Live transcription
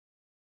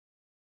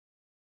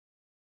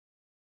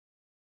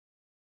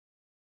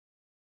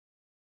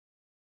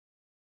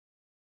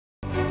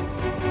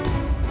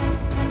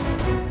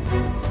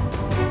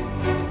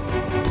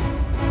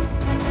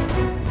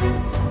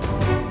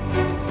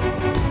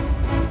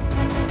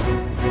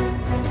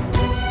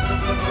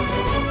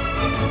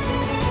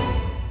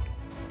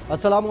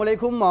अस्सलाम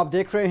वालेकुम, आप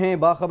देख रहे हैं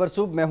बाखबर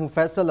सुबह। मैं हूं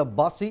फैसल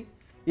अब्बासी।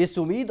 इस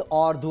उम्मीद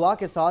और दुआ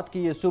के साथ कि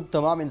ये सुबह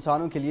तमाम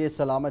इंसानों के लिए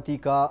सलामती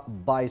का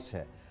बाइस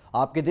है।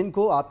 आपके दिन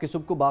को, आपके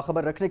सुबह को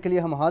बाखबर रखने के लिए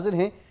हम हाजिर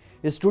हैं।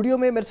 इस स्टूडियो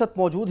में मेरे साथ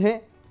मौजूद हैं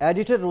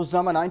एडिटर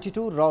रोजनामा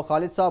 92 राव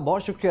खालिद साहब।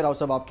 बहुत शुक्रिया राव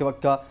साहब आपके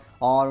वक्त का।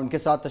 और उनके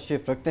साथ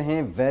तशरीफ़ रखते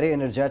हैं वेरी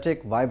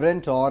एनर्जेटिक,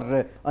 वाइब्रेंट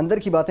और अंदर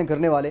की बातें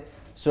करने वाले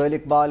सोहेल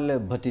इकबाल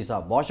भट्टी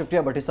साहब। बहुत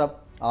शुक्रिया भट्टी साहब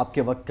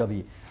आपके वक्त का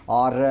भी।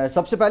 और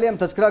सबसे पहले हम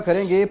तज़किरा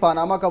करेंगे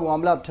पानामा का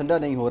मामला अब ठंडा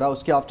नहीं हो रहा,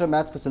 उसके आफ्टर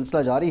मैथ्स का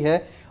सिलसिला जारी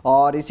है।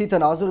 और इसी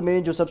तनाजुर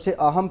में जो सबसे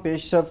अहम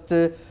पेशरफ्त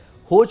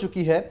हो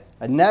चुकी है,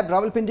 नैब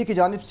रावलपिंडी की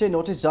जानिब से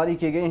नोटिस जारी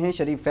किए गए हैं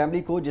शरीफ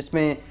फैमिली को,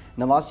 जिसमें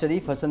नवाज़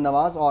शरीफ, हसन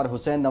नवाज़ और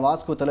हुसैन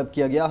नवाज़ को तलब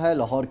किया गया है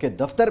लाहौर के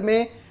दफ्तर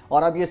में।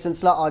 और अब ये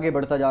सिलसिला आगे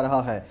बढ़ता जा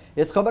रहा है।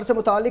 इस खबर से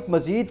मुतालिक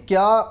मज़ीद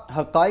क्या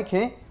हक़ाइक़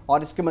हैं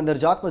और इसके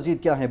मंदरजात मज़ीद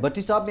क्या हैं,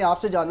 भट्टी साहब मैं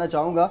आपसे जानना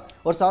चाहूँगा।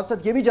 और साथ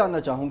साथ ये भी जानना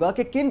चाहूँगा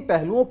कि किन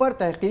पहलुओं पर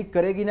तहकीक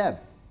करेगी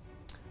नैब।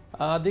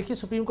 देखिए,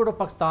 सुप्रीम कोर्ट ऑफ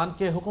पाकिस्तान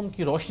के हुक्म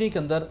की रोशनी के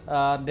अंदर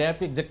नैब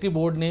के एग्जीक्यूटिव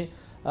बोर्ड ने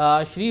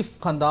शरीफ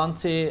ख़ानदान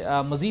से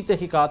मज़ीद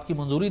तहकीकात की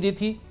मंजूरी दी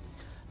थी।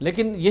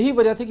 लेकिन यही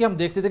वजह थी कि हम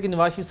देखते थे कि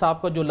नवाज शरीफ साहब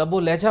का जो लबो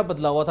लहजा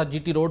बदला हुआ था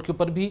GT रोड के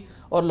ऊपर भी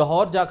और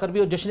लाहौर जाकर भी,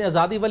 और जश्न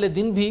आज़ादी वाले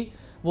दिन भी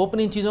वो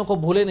अपनी चीज़ों को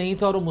भूले नहीं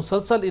थे और वो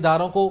मुसलसल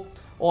इदारों को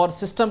और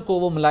सिस्टम को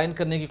वो मुलायन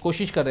करने की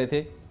कोशिश कर रहे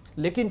थे।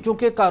 लेकिन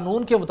चूँकि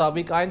कानून के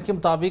मुताबिक, आइन के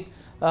मुताबिक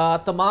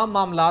तमाम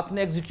मामलात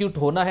ने एग्जीक्यूट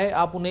होना है,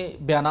 आप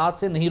उन्हें बयानात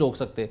से नहीं रोक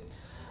सकते।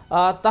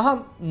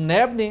 ताहम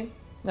नैब ने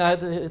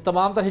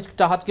तमाम तरह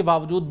हिचकिचाहट के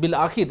बावजूद बिल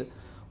आखिर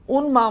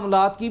उन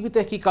मामलात की भी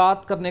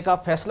तहकीकात करने का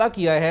फ़ैसला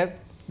किया है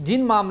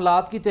जिन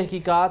मामलात की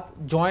तहकीकात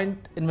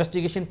जॉइंट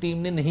इन्वेस्टिगेशन टीम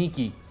ने नहीं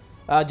की।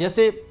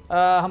 जैसे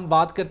हम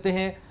बात करते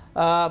हैं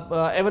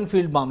एवन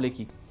फील्ड मामले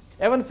की।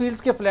 एवन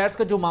फील्ड्स के फ्लैट्स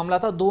का जो मामला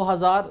था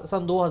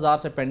सन 2000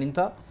 से पेंडिंग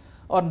था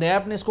और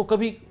नैब ने इसको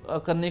कभी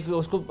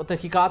उसको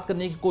तहकीकात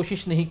करने की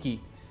कोशिश नहीं की।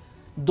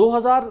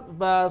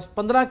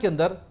 2015 के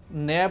अंदर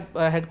नैब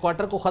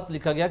हेडक्वार्टर को ख़त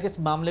लिखा गया कि इस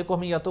मामले को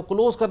हमें या तो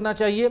क्लोज़ करना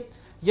चाहिए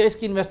या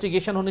इसकी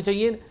इन्वेस्टिगेशन होनी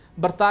चाहिए।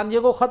 बरतानिया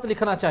को ख़त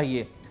लिखना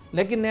चाहिए,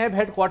 लेकिन नैब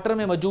हेडक्वार्टर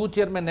में मौजूद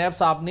चेयरमैन नैब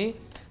साहब ने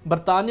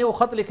बरतानिया को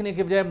ख़त लिखने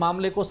के बजाय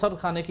मामले को सर्द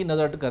खाने की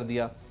नज़र कर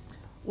दिया।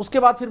 उसके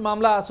बाद फिर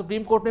मामला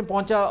सुप्रीम कोर्ट में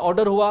पहुंचा,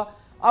 ऑर्डर हुआ।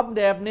 अब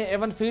नैब ने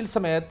एवन फील्ड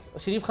समेत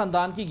शरीफ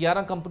ख़ानदान की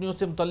 11 कंपनियों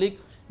से मुतल्लिक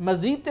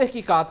मज़ीद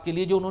तहकीकात के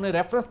लिए जो उन्होंने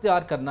रेफरेंस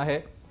तैयार करना है,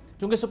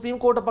 क्योंकि सुप्रीम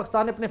कोर्ट ऑफ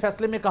पाकिस्तान ने अपने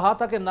फैसले में कहा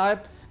था कि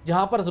नायब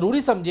जहाँ पर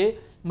ज़रूरी समझे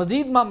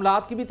मज़ीद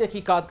मामलात की भी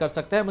तहकीकात कर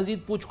सकता है,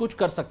 मज़ीद पूछ कुछ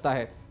कर सकता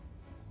है।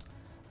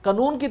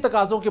 कानून की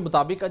तकाज़ों के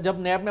मुताबिक जब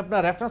नैब ने अपना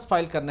रेफरेंस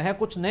फाइल करना है,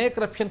 कुछ नए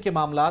करप्शन के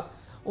मामलात,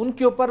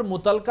 उनके ऊपर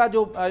मुतलका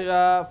जो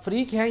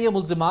फ़रीक हैं या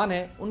मुल्ज़िमान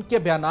हैं, उनके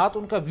बयानात,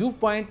 उनका व्यू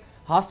पॉइंट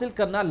हासिल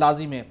करना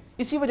लाजिम है।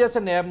 इसी वजह से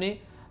नैब ने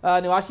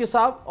नवाज शरीफ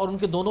साहब और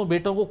उनके दोनों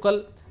बेटों को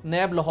कल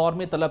नैब लाहौर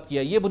में तलब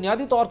किया। ये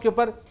बुनियादी तौर के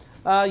ऊपर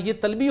ये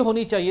तलबी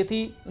होनी चाहिए थी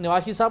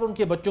नवाज शरीफ साहब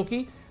उनके बच्चों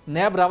की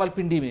नैब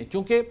रावलपिंडी में,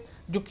 चूँकि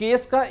जो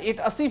केस का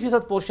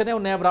 80% पोर्शन है वो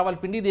नैब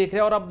रावलपिंडी देख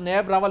रहे हैं। और अब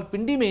नैब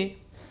रावलपिंडी में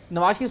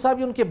नवाज शरीफ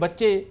साहब उनके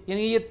बच्चे,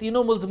 यानी ये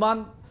तीनों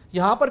मुल्ज़मान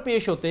यहाँ पर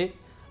पेश होते।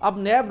 अब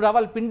नैब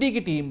रावलपिंडी की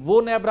टीम,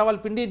 वो नैब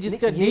रावलपिंडी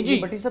जिसका डीजी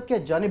भट्टी साहब क्या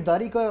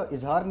जानिबदारी का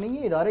इजहार नहीं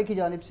है इदारे की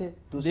जानिब से?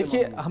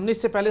 देखिए, हमने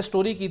इससे पहले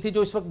स्टोरी की थी,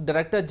 जो इस वक्त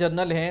डायरेक्टर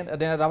जनरल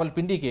हैं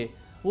रावलपिंडी के,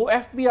 वो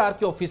FBR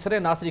के ऑफिसर हैं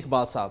नासिर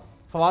इकबाल साहब,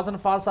 फवाद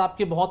नफाज साहब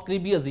के बहुत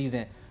करीबी अजीज़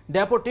हैं।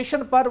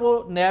 डेपुटेशन पर वो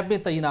नैब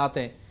में तैनात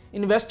हैं।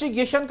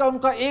 इन्वेस्टिगेशन का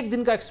उनका एक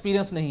दिन का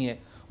एक्सपीरियंस नहीं है।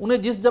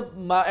 उन्हें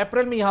जब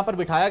अप्रैल में यहाँ पर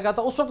बिठाया गया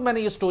था, उस वक्त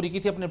मैंने ये स्टोरी की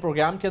थी अपने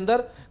प्रोग्राम के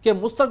अंदर कि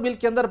मुस्तकबिल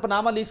के अंदर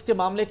पनामा लीक्स के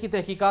मामले की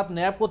तहकीकात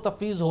नैब को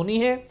तफवीज़ होनी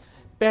है।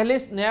 पहले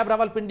नैब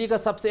रावलपिंडी का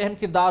सबसे अहम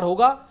किरदार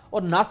होगा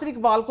और नासिर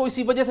इकबाल को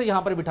इसी वजह से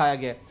यहाँ पर बिठाया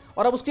गया।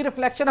 और अब उसकी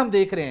रिफ्लेक्शन हम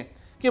देख रहे हैं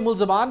कि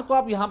मुल्ज़मान को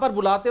आप यहाँ पर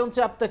बुलाते,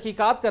 उनसे आप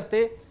तहकीकात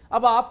करते।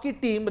 अब आपकी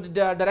टीम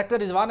डायरेक्टर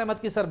रिजवान अहमद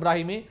की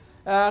सरबराही में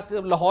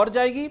लाहौर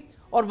जाएगी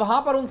और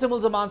वहाँ पर उनसे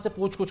मुल्ज़मान से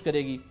पूछ कुछ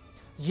करेगी।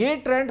 ये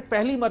ट्रेंड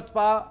पहली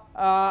मरतबा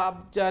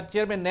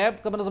चेयरमैन नैब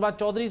कमर ज़मान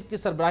चौधरी की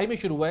सरबराही में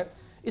शुरू हुआ है।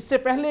 इससे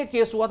पहले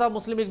केस हुआ था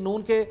मुस्लिम लीग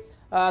नून के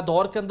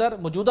दौर के अंदर,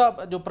 मौजूदा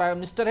जो प्राइम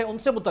मिनिस्टर है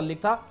उनसे मुतल्लिक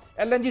था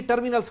LNG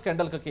टर्मिनल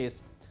स्कैंडल का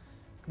केस।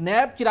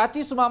 नैब कराची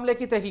इस मामले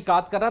की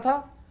तहकीकात कर रहा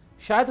था।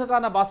 शाहिद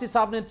खान अब्बासी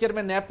साहब ने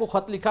चेयरमैन नैब को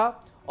ख़त लिखा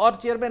और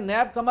चेयरमैन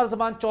नैब कमर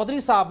ज़मान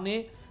चौधरी साहब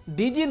ने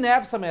DG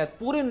नैब समेत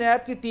पूरी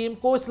नैब की टीम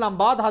को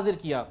इस्लामाबाद हाजिर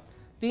किया।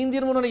 3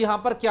 दिन उन्होंने यहाँ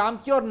पर क़याम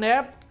किया और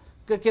नैब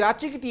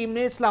कराची की टीम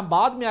ने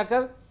इस्लामाबाद में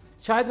आकर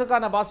शाहिद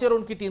खान अब्बासी और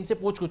उनकी टीम से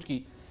पूछ कुछ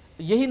की।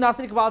 यही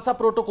नासिर इकबाल साहब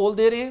प्रोटोकॉल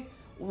दे रहे हैं।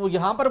 वो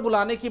यहाँ पर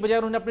बुलाने की बजाय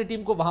उन्होंने अपनी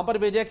टीम को वहाँ पर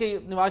भेजा कि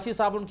नवाज शरीफ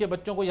साहब उनके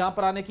बच्चों को यहाँ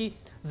पर आने की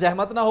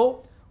जहमत ना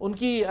हो,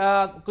 उनकी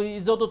कोई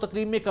इज़्ज़त व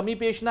तकरीम में कमी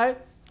पेश ना आए।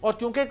 और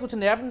चूँकि कुछ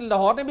नैब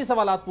लाहौर ने भी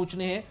सवालात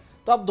पूछने हैं,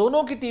 तो अब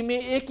दोनों की टीमें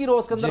एक ही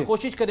रोज़ के अंदर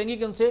कोशिश करेंगी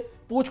कि उनसे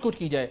पूछ कुछ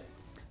की जाए।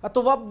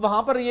 तो वह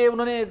वहाँ पर ये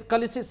उन्होंने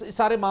कल इस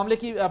सारे मामले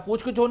की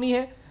पूछ कुछ होनी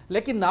है।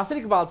 लेकिन नासिर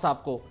इकबाल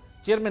साहब को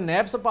चेयरमैन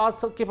नैब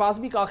के पास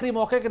भी एक आखिरी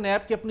मौका है कि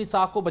नैब की अपनी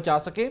साख को बचा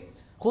सके।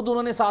 खुद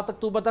उन्होंने 7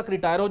 अक्टूबर तक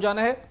रिटायर हो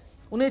जाना है।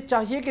 उन्हें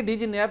चाहिए कि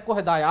DG नैब को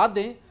हिदायत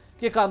दें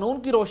कि कानून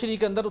की रोशनी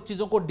के अंदर उस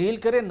चीज़ों को डील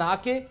करें, ना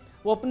कि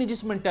وہ اپنی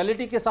جس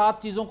مینٹیلٹی کے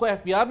ساتھ چیزوں کو ایف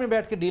بی آر میں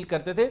بیٹھ کے ڈیل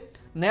کرتے تھے،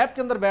 نیب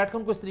کے اندر بیٹھ کر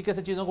ان کو اس طریقے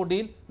سے چیزوں کو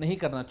ڈیل نہیں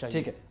کرنا چاہیے۔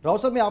 ٹھیک ہے راؤ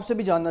صاحب، میں آپ سے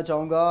بھی جاننا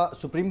چاہوں گا،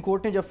 سپریم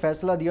کورٹ نے جب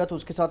فیصلہ دیا تو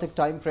اس کے ساتھ ایک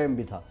ٹائم فریم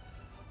بھی تھا۔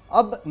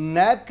 اب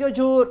نیب کا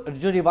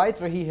جو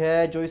روایت رہی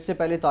ہے، جو اس سے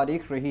پہلے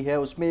تاریخ رہی ہے،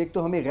 اس میں ایک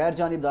تو ہمیں غیر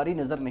جانبداری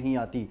نظر نہیں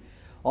آتی،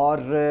 اور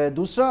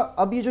دوسرا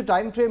اب یہ جو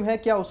ٹائم فریم ہے،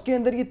 کیا اس کے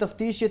اندر یہ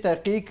تفتیش، یہ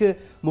تحقیق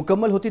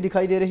مکمل ہوتی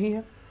دکھائی دے رہی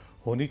ہے؟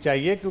 ہونی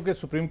چاہیے، کیونکہ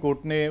سپریم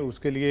کورٹ نے اس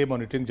کے لیے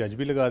مانیٹرنگ جج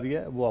بھی لگا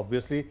دیا ہے۔ وہ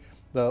آبویسلی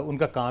ان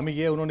کا کام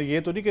ہی ہے، انہوں نے یہ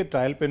تو نہیں کہ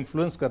ٹرائل پہ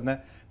انفلوئنس کرنا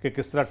ہے کہ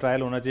کس طرح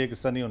ٹرائل ہونا چاہیے،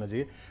 کس طرح نہیں ہونا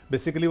چاہیے۔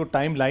 بیسیکلی وہ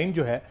ٹائم لائن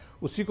جو ہے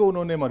اسی کو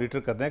انہوں نے مانیٹر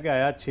کرنا ہے کہ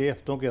آیا 6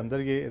 ہفتوں کے اندر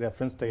یہ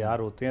ریفرنس تیار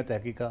ہوتے ہیں،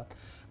 تحقیقات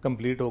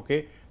کمپلیٹ ہو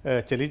کے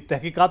چلی۔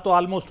 تحقیقات تو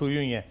آلموسٹ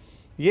ہوئی ہیں۔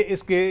 یہ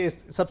اس کے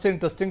سب سے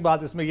انٹرسٹنگ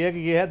بات اس میں یہ ہے کہ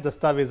یہ ہے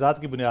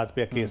دستاویزات کی بنیاد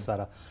پہ کیس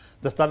سارا۔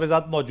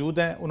 دستاویزات موجود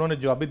ہیں، انہوں نے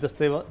جوابی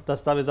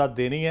دستاویزات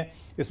دینی ہیں۔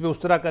 اس میں اس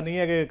طرح کا نہیں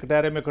ہے کہ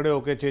کٹہرے میں کھڑے ہو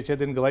کے 6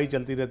 دن گواہی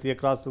چلتی رہتی ہے،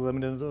 کراس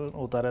ایگزامینیشن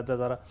ہوتا رہتا ہے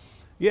سارا۔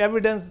 یہ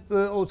ایویڈنس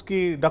اس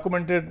کی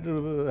ڈاکومنٹڈ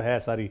ہے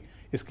ساری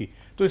اس کی،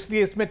 تو اس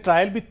لیے اس میں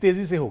ٹرائل بھی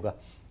تیزی سے ہوگا۔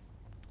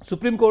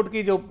 سپریم کورٹ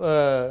کی جو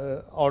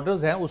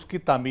آرڈرز ہیں اس کی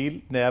تعمیل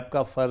نیب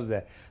کا فرض ہے،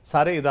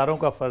 سارے اداروں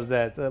کا فرض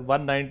ہے۔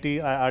 190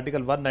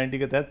 آرٹیکل 190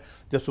 کے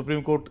تحت جب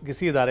سپریم کورٹ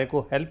کسی ادارے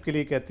کو ہیلپ کے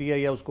لیے کہتی ہے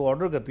یا اس کو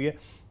آرڈر کرتی ہے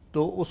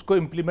تو اس کو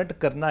امپلیمنٹ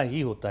کرنا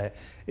ہی ہوتا ہے۔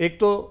 ایک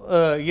تو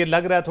یہ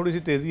لگ رہا ہے تھوڑی سی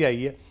تیزی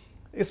آئی ہے،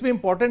 اس میں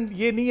امپورٹنٹ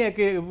یہ نہیں ہے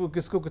کہ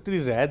کس کو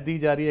کتنی رعایت دی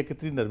جا رہی ہے،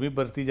 کتنی نرمی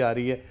برتی جا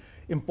رہی ہے۔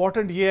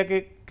 امپورٹنٹ یہ ہے کہ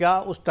کیا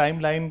اس ٹائم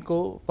لائن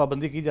کو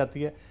پابندی کی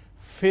جاتی ہے،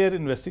 فیئر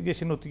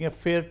انویسٹیگیشن ہوتی ہے،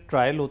 فیئر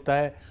ٹرائل ہوتا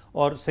ہے،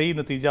 اور صحیح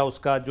نتیجہ اس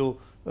کا جو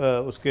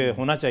اس کے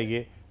ہونا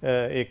چاہیے،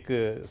 ایک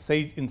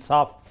صحیح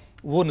انصاف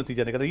وہ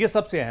نتیجہ نکلتا ہے۔ یہ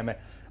سب سے اہم ہے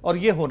اور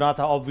یہ ہونا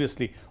تھا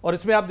آبویسلی۔ اور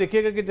اس میں آپ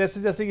دیکھیے گا کہ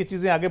جیسے جیسے یہ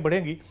چیزیں آگے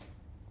بڑھیں گی،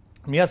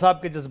 میاں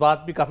صاحب کے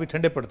جذبات بھی کافی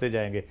ٹھنڈے پڑتے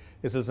جائیں گے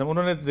اس سلسلے میں۔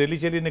 انہوں نے ریلی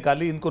چیلی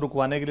نکالی ان کو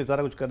رکوانے کے لیے،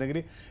 سارا کچھ کرنے کے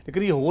لیے،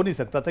 لیکن یہ ہو نہیں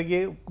سکتا تھا۔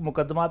 یہ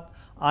مقدمات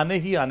آنے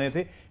ہی آنے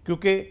تھے،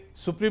 کیونکہ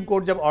سپریم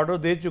کورٹ جب آرڈر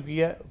دے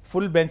چکی ہے،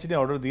 فل بینچ نے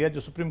آرڈر دیا،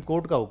 جو سپریم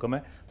کورٹ کا حکم ہے،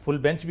 فل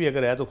بینچ بھی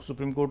اگر ہے تو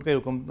سپریم کورٹ کا ہی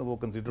حکم وہ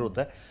کنسیڈر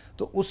ہوتا ہے،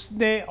 تو اس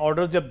نے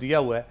آرڈر جب دیا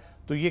ہوا ہے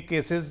تو یہ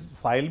کیسز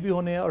فائل بھی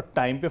ہونے ہیں اور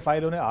ٹائم پہ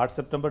فائل ہونے ہیں۔ 8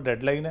 سپٹمبر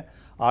ڈیڈ لائن ہے،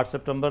 8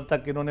 سپٹمبر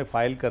تک انہوں نے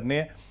فائل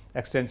کرنے ہیں۔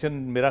 ایکسٹینشن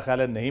میرا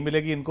خیال ہے نہیں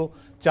ملے گی ان کو،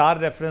 4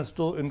 ریفرنس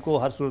تو ان کو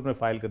ہر صورت میں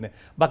فائل کرنے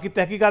ہیں۔ باقی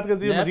تحقیقات کے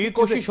ذریعے مزید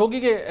کوشش ہوگی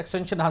کہ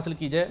ایکسٹینشن حاصل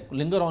کی جائے،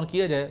 لنگر آن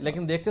کیا جائے،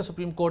 لیکن دیکھتے ہیں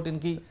سپریم کورٹ ان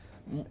کی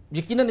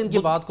یقیناً ان کی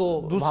بات کو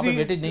وہاں پہ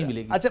ویٹیج نہیں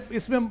ملے گی۔ اچھا،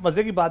 اس میں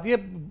مزے کی بات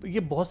یہ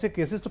بہت سے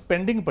کیسز تو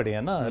پینڈنگ پڑے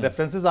ہیں نا،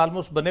 ریفرنسز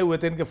آلموسٹ بنے ہوئے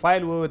تھے، ان کے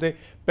فائل ہوئے تھے،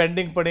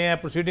 پینڈنگ پڑے ہیں،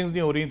 پروسیڈنگز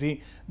نہیں ہو رہی تھیں،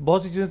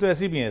 بہت سی چیزیں تو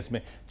ایسی بھی ہیں اس میں۔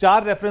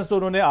 4 ریفرنس تو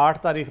انہوں نے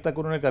 8 تاریخ تک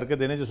انہوں نے کر کے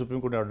دینے جو سپریم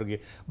کورٹ نے آرڈر کیے۔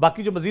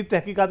 باقی جو مزید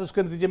تحقیقات اس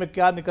کے نتیجے میں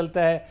کیا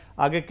نکلتا ہے،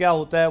 آگے کیا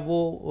ہوتا ہے،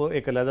 وہ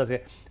ایک علیحدہ سے۔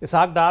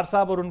 اسحاق ڈار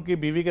صاحب اور ان کی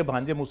بیوی کے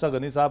بھانجے موسیٰ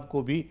غنی صاحب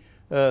کو بھی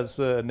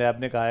نیب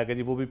نے کہا ہے کہ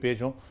جی وہ بھی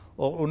پیش ہوں،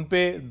 اور ان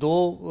پہ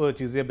 2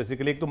 چیزیں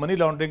بیسیکلی، ایک تو منی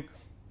لانڈرنگ،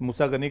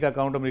 موسیٰ غنی کا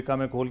اکاؤنٹ امریکہ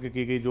میں کھول کے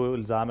کی گئی جو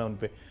الزام ہے ان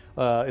پہ،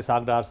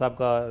 اسحاق ڈار صاحب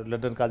کا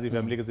لنڈن قاضی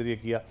فیملی کے ذریعے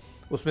کیا،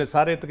 اس میں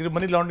سارے تقریباً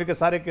منی لانڈرنگ کے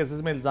سارے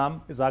کیسز میں الزام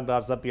اسحاق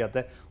ڈار صاحب پہ آتا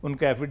ہے، ان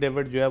کا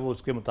ایفیڈیوٹ جو ہے وہ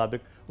اس کے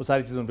مطابق وہ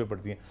ساری چیزیں ان پہ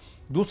پڑتی ہیں۔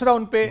 دوسرا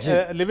ان پہ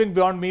لیونگ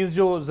بیونڈ مینز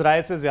جو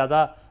ذرائع سے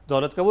زیادہ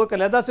دولت کا، وہ ایک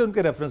علیحدہ سے ان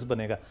کے ریفرنس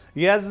بنے گا۔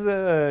 یہ ایز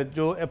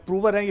جو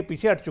اپروور ہیں یہ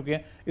پیچھے ہٹ چکے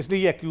ہیں، اس لیے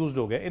یہ ایکیوزڈ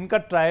ہو گئے۔ ان کا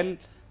ٹرائل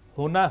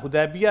ہونا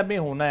حدیبیہ میں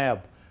ہونا ہے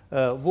اب،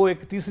 وہ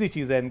ایک تیسری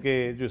چیز ہے ان کے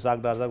جو اسحاق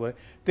ڈار صاحب ہیں۔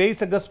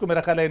 23 اگست کو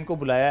میرا خیال ہے ان کو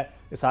بلایا ہے،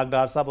 اسحاق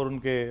ڈار صاحب اور ان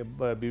کے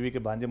بیوی کے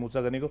بھانجے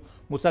موسیٰ غنی کو۔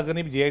 موسیٰ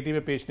غنی بھی JIT میں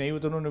پیش نہیں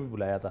ہوئے تو انہوں نے بھی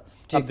بلایا تھا،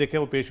 اب دیکھیں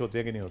وہ پیش ہوتے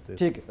ہیں کہ نہیں ہوتے۔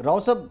 ٹھیک ہے راؤ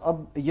صاحب،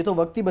 اب یہ تو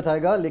وقت ہی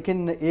بتائے گا،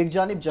 لیکن ایک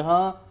جانب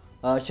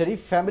جہاں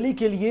شریف فیملی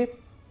کے لیے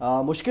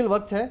مشکل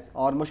وقت ہے،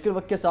 اور مشکل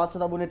وقت کے ساتھ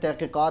ساتھ اب انہیں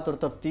تحقیقات اور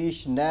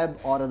تفتیش، نیب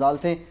اور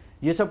عدالتیں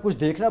یہ سب کچھ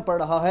دیکھنا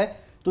پڑ رہا ہے،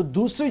 تو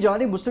دوسری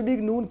جانب مسلم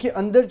لیگ نون کے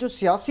اندر جو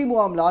سیاسی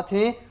معاملات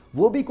ہیں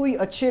وہ بھی کوئی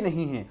اچھے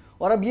نہیں ہیں۔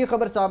 اور اب یہ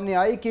خبر سامنے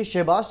آئی کہ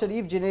شہباز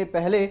شریف، جنہیں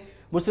پہلے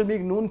مسلم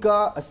لیگ نون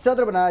کا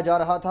صدر بنایا جا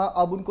رہا تھا،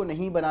 اب ان کو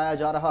نہیں بنایا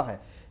جا رہا ہے۔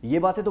 یہ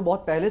باتیں تو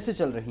بہت پہلے سے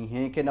چل رہی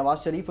ہیں کہ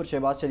نواز شریف اور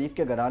شہباز شریف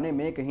کے گھرانے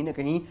میں کہیں نہ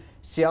کہیں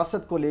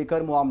سیاست کو لے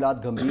کر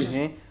معاملات گمبھیر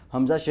ہیں۔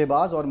 حمزہ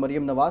شہباز اور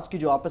مریم نواز کی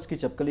جو آپس کی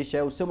چپکلش ہے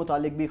اس سے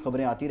متعلق بھی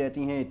خبریں آتی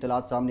رہتی ہیں،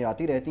 اطلاعات سامنے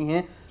آتی رہتی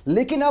ہیں،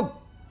 لیکن اب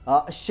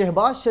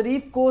شہباز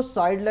شریف کو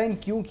سائیڈ لائن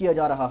کیوں کیا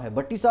جا رہا ہے؟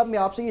 بٹی صاحب، میں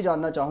آپ سے یہ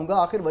جاننا چاہوں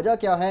گا آخر وجہ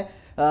کیا ہے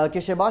کہ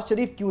شہباز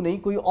شریف کیوں نہیں،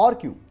 کوئی اور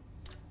کیوں؟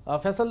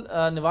 فیصل،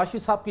 نواز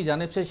شریف صاحب کی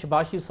جانب سے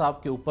شہباز شریف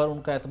صاحب کے اوپر ان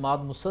کا اعتماد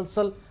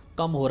مسلسل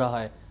کم ہو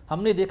رہا ہے۔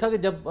 ہم نے دیکھا کہ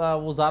جب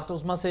وزارت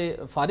عظمیٰ سے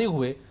فارغ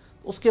ہوئے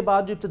اس کے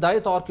بعد جو ابتدائی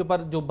طور کے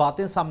اوپر جو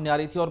باتیں سامنے آ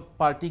رہی تھی، اور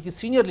پارٹی کی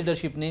سینئر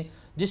لیڈرشپ نے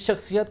جس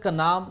شخصیت کا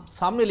نام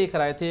سامنے لے کر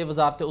آئے تھے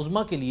وزارت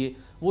عظمیٰ کے لیے،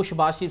 وہ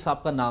شہباز شریف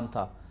صاحب کا نام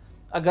تھا۔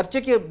 اگرچہ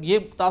کہ یہ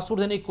تاثر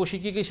دینے کی کوشش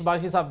کی کہ شہباز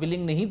شریف صاحب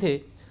ولنگ نہیں تھے،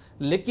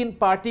 لیکن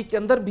پارٹی کے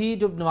اندر بھی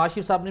جو نواز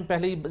شریف صاحب نے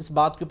پہلے ہی اس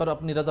بات کے اوپر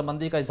اپنی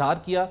رضامندی کا اظہار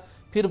کیا،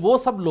 پھر وہ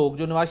سب لوگ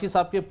جو نواز شریف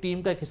صاحب کے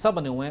ٹیم کا ایک حصہ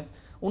بنے ہوئے ہیں،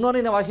 انہوں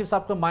نے نواز شریف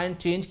صاحب کا مائنڈ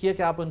چینج کیا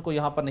کہ آپ ان کو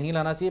یہاں پر نہیں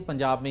لانا چاہیے،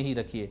 پنجاب میں ہی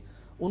رکھیے۔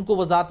 ان کو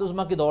وزارت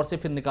عظمیٰ کے دور سے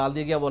پھر نکال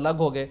دیا گیا، وہ الگ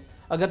ہو گئے،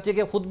 اگرچہ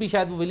کہ خود بھی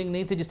شاید وہ ولنگ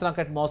نہیں تھے جس طرح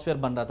کا ایٹماسفیئر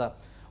بن رہا تھا۔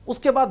 اس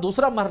کے بعد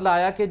دوسرا مرحلہ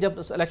آیا کہ جب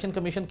الیکشن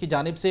کمیشن کی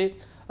جانب سے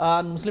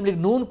مسلم لیگ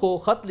نون کو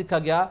خط لکھا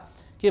گیا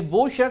کہ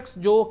وہ شخص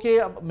جو کہ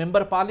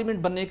ممبر پارلیمنٹ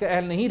بننے کا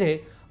اہل نہیں رہے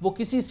وہ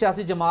کسی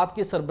سیاسی جماعت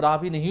کے سربراہ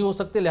بھی نہیں ہو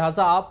سکتے،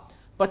 لہٰذا آپ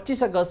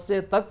 25 اگست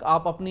سے تک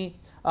آپ اپنی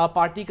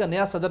پارٹی کا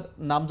نیا صدر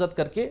نامزد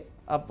کر کے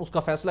اس کا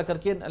فیصلہ کر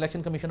کے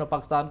الیکشن کمیشن آف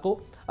پاکستان کو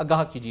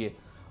آگاہ کیجئے۔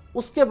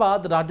 اس کے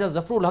بعد راجہ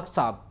ظفر الحق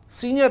صاحب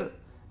سینئر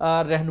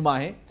رہنما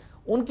ہیں،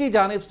 ان کی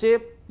جانب سے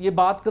یہ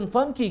بات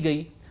کنفرم کی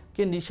گئی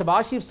کہ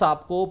شہباز شریف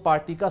صاحب کو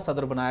پارٹی کا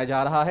صدر بنایا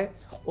جا رہا ہے،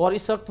 اور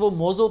اس وقت وہ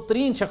موزوں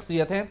ترین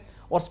شخصیت ہیں،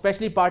 اور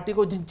اسپیشلی پارٹی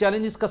کو جن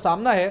چیلنجز کا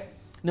سامنا ہے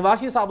نواز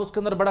شریف صاحب اس کے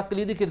اندر بڑا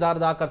کلیدی کردار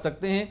ادا کر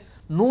سکتے ہیں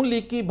نون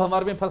لیگ کی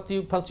بھنور میں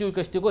پھنسی ہوئی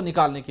کشتی کو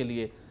نکالنے کے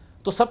لیے۔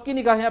 تو سب کی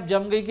نگاہیں اب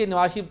جم گئی کہ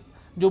نواز شریف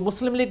جو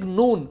مسلم لیگ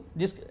نون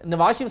جس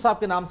نواز شریف صاحب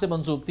کے نام سے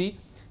منسوب تھی،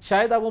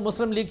 شاید اب وہ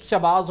مسلم لیگ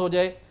شہباز ہو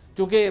جائے،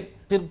 کیونکہ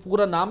پھر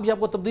پورا نام بھی آپ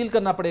کو تبدیل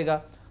کرنا پڑے گا،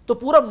 تو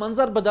پورا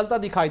منظر بدلتا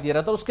دکھائی دے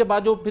رہا تھا۔ اس کے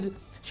بعد جو پھر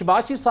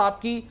شہباز شریف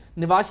صاحب کی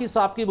نواز شریف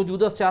صاحب کی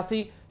موجودہ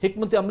سیاسی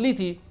حکمت عملی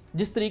تھی،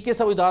 جس طریقے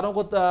سے وہ اداروں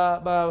کو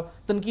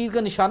تنقید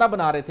کا نشانہ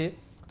بنا رہے تھے،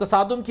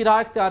 تصادم کی راہ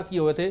اختیار کیے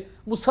ہوئے تھے،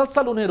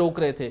 مسلسل انہیں روک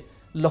رہے تھے،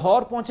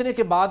 لاہور پہنچنے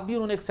کے بعد بھی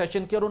انہوں نے ایک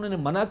سیشن کیا اور انہوں نے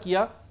منع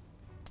کیا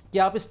کہ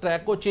آپ اس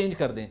ٹریک کو چینج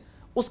کر دیں۔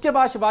 اس کے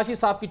بعد شہباز شریف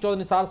صاحب کی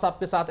چودھری نثار صاحب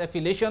کے ساتھ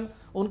ایفیلیشن،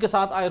 ان کے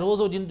ساتھ آئے روز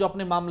جو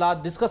اپنے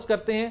معاملات ڈسکس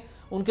کرتے ہیں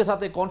ان کے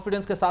ساتھ ایک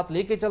کانفیڈنس کے ساتھ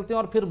لے کے چلتے ہیں،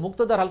 اور پھر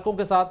مقتدر حلقوں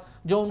کے ساتھ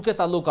جو ان کے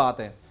تعلقات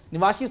ہیں۔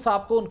 نواز شریف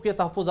صاحب کو ان کے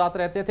تحفظات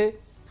رہتے تھے،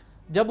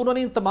 جب انہوں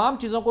نے ان تمام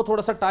چیزوں کو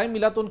تھوڑا سا ٹائم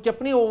ملا تو ان کی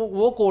اپنی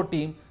وہ کور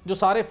ٹیم جو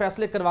سارے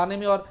فیصلے کروانے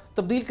میں اور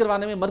تبدیل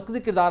کروانے میں مرکزی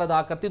کردار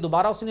ادا کرتی،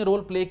 دوبارہ اس نے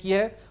رول پلے کیا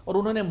ہے، اور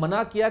انہوں نے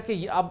منع کیا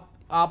کہ اب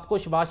آپ کو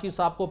شہباز شریف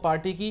صاحب کو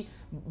پارٹی کی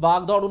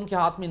باغ دوڑ ان کے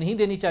ہاتھ میں نہیں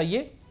دینی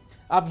چاہیے،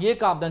 آپ یہ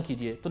کام نہ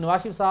کیجئے۔ تو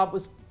نواز شریف صاحب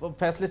اس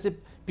فیصلے سے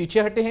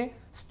پیچھے ہٹے ہیں،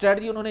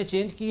 اسٹریٹجی انہوں نے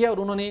چینج کی ہے، اور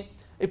انہوں نے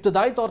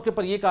ابتدائی طور کے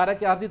پر یہ کہا ہے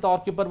کہ عارضی طور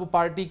کے پر وہ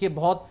پارٹی کے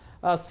بہت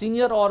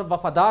سینئر اور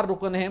وفادار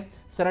رکن ہیں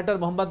سینیٹر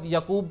محمد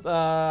یعقوب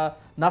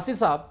ناصر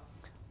صاحب،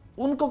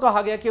 ان کو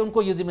کہا گیا کہ ان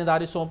کو یہ ذمہ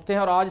داری سونپتے ہیں،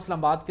 اور آج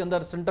اسلام آباد کے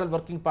اندر سینٹرل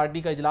ورکنگ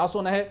پارٹی کا اجلاس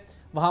ہونا ہے،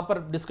 وہاں پر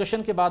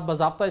ڈسکشن کے بعد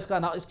باضابطہ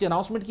اس کی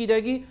اناؤنسمنٹ کی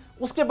جائے گی۔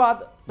 اس کے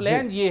بعد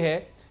پلان یہ ہے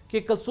کہ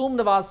کلثوم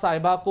نواز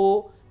صاحبہ کو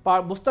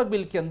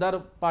مستقبل کے اندر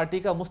پارٹی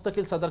کا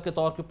مستقل صدر کے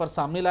طور کے اوپر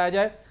سامنے لایا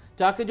جائے،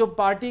 تاکہ جو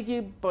پارٹی کی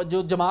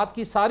جو جماعت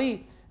کی ساری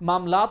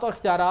معاملات اور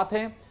اختیارات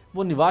ہیں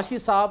وہ نواز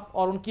شریف صاحب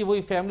اور ان کی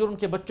وہی فیملی اور ان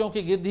کے بچوں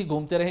کے گرد ہی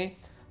گھومتے رہیں۔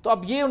 تو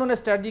اب یہ انہوں نے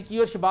اسٹریٹجی کی،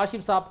 اور شہباز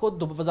شریف صاحب کو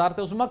وزارت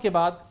عظمیٰ کے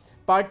بعد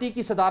پارٹی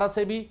کی صدارت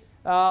سے بھی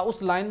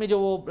اس لائن میں جو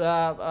وہ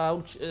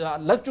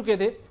لگ چکے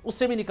تھے اس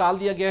سے بھی نکال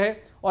دیا گیا ہے،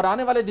 اور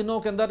آنے والے دنوں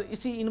کے اندر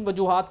ان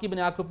وجوہات کی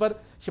بنیاد کے اوپر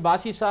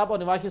شہباز شریف صاحب اور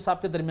نواز شریف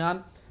صاحب کے درمیان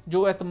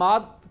جو اعتماد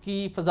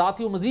کی فضا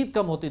تھی وہ مزید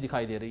کم ہوتی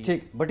دکھائی دے رہی ہے۔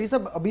 ٹھیک، بٹی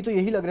صاحب ابھی تو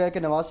یہی لگ رہا ہے کہ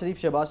نواز شریف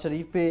شہباز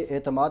شریف پہ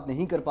اعتماد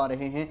نہیں کر پا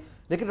رہے ہیں،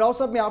 لیکن راؤ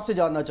صاحب میں آپ سے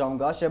جاننا چاہوں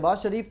گا،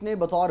 شہباز شریف نے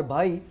بطور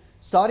بھائی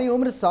ساری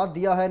عمر ساتھ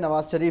دیا ہے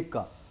نواز شریف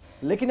کا،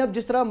 لیکن اب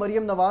جس طرح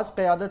مریم نواز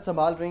قیادت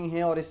سنبھال رہی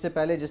ہیں اور اس سے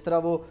پہلے جس طرح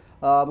وہ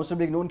مسلم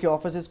لیگ نون کے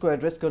آفیسز کو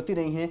ایڈریس کرتی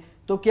رہی ہیں،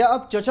 تو کیا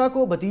اب چچا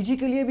کو بھتیجی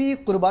کے لیے بھی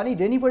قربانی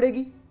دینی پڑے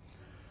گی؟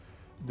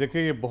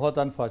 دیکھیں یہ بہت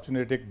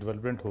انفارچونیٹ ایک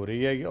ڈیولپمنٹ ہو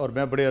رہی ہے، اور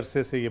میں بڑے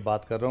عرصے سے یہ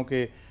بات کر رہا ہوں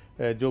کہ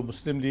جو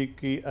مسلم لیگ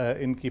کی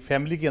ان کی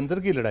فیملی کے اندر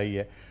کی لڑائی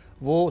ہے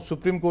وہ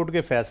سپریم کورٹ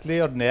کے فیصلے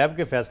اور نیب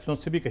کے فیصلوں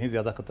سے بھی کہیں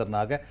زیادہ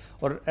خطرناک ہے،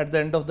 اور at the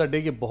and of the day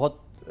یہ بہت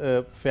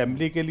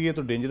فیملی کے لیے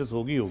تو ڈینجرس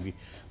ہوگی،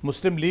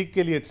 مسلم لیگ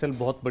کے لیے اٹسیلف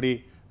بہت بڑی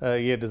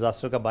یہ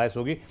ڈیزاسٹر کا باعث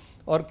ہوگی،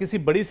 اور کسی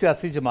بڑی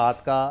سیاسی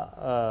جماعت کا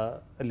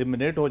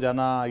ایلیمنیٹ ہو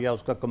جانا یا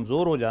اس کا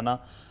کمزور ہو جانا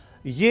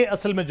یہ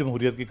اصل میں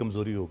جمہوریت کی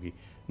کمزوری ہوگی۔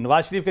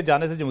 نواز شریف کے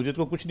جانے سے جمہوریت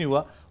کو کچھ نہیں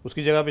ہوا، اس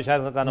کی جگہ پہ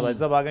شاید خاقان نواز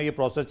صاحب آ گئے، یہ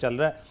پروسیس چل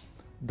رہا ہے،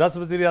 10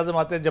 وزیر اعظم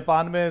آتے ہیں،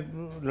 جاپان میں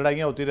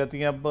لڑائیاں ہوتی رہتی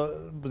ہیں، اب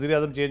وزیر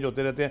اعظم چینج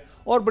ہوتے رہتے ہیں،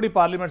 اور بڑی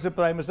پارلیمنٹ سے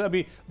پرائم منسٹر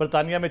ابھی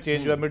برطانیہ میں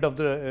چینج ہوا،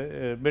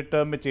 مڈ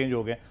ٹرم میں چینج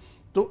ہو گئے،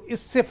 تو اس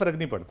سے فرق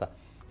نہیں پڑتا۔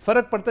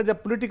 فرق پڑتا ہے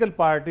جب پولیٹیکل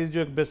پارٹیز جو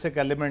ایک بیسک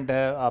ایلیمنٹ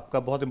ہے، آپ کا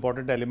بہت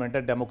امپورٹنٹ ایلیمنٹ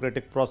ہے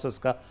ڈیموکریٹک پروسیس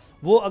کا،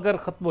 وہ اگر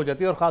ختم ہو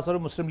جاتی ہے، اور خاص طور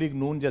پر مسلم لیگ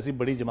نون جیسی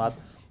بڑی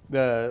جماعت،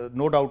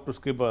 نو ڈاؤٹ اس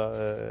کی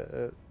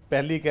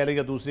پہلی کہہ لیں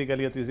یا دوسری کہہ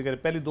لیں یا تیسری کہہ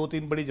لیں، پہلی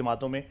 2-3 بڑی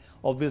جماعتوں میں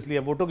اوبویسلی ہے،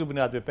 ووٹوں کی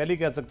بنیاد پہ پہلی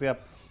کہہ سکتے ہیں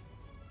آپ،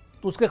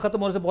 تو اس کے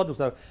ختم ہونے سے بہت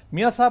نقصان۔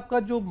 میاں صاحب کا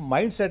جو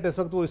مائنڈ سیٹ ہے اس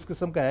وقت وہ اس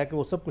قسم کا ہے کہ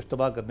وہ سب کچھ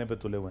تباہ کرنے پہ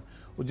تلے ہوئے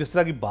ہیں، وہ جس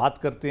طرح کی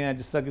بات کرتے ہیں،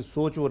 جس طرح کی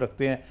سوچ وہ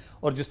رکھتے ہیں،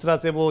 اور جس طرح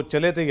سے وہ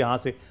چلے تھے یہاں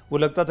سے، وہ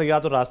لگتا تھا یا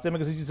تو راستے میں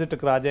کسی چیز سے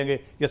ٹکرا جائیں گے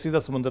یا سیدھا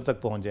سمندر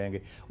تک پہنچ جائیں گے،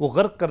 وہ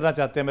غرق کرنا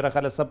چاہتے ہیں، میرا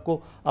خیال ہے سب کو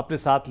اپنے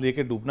ساتھ لے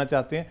کے ڈوبنا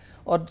چاہتے ہیں۔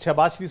 اور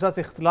شہباز شریف صاحب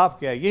سے اختلاف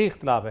کیا ہے؟ یہی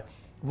اختلاف ہے،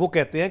 وہ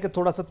کہتے ہیں کہ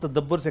تھوڑا سا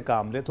تدبر سے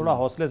کام لیں، تھوڑا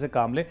حوصلے سے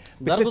کام لیں۔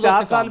 پچھلے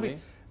 4 سال بھی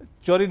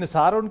چوری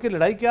نثار اور ان کی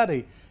لڑائی کیا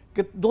رہی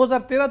کہ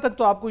 2013 تک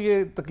تو آپ کو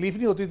یہ تکلیف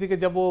نہیں ہوتی تھی کہ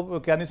جب وہ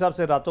کیانی صاحب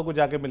سے راتوں کو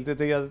جا کے ملتے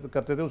تھے یا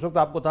کرتے تھے، اس وقت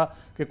آپ کو تھا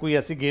کہ کوئی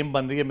ایسی گیم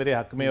بن رہی ہے میرے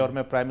حق میں اور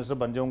میں پرائم منسٹر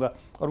بن جاؤں گا،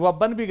 اور وہ اب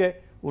بن بھی گئے،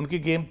 ان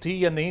کی گیم تھی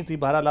یا نہیں تھی،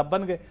 بہرحال آپ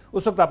بن گئے،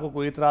 اس وقت آپ کو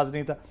کوئی اعتراض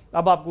نہیں تھا۔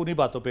 اب آپ کو انہی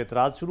باتوں پہ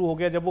اعتراض شروع ہو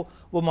گیا جب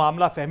وہ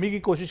معاملہ فہمی کی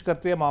کوشش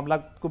کرتے ہیں،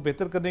 معاملات کو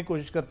بہتر کرنے کی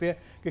کوشش کرتے ہیں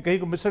کہ کہیں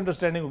کوئی مس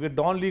انڈرسٹینڈنگ ہو گئی،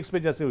 ڈان لیگز پہ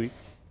جیسے ہوئی،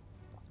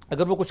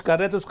 اگر وہ کچھ کر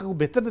رہے تھے اس کا کوئی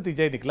بہتر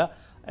نتیجہ ہی نکلا،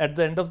 at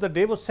the and of the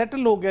day وہ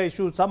سیٹل ہو گیا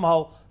ایشو، سم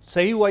ہاؤ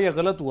صحیح ہوا یا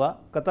غلط ہوا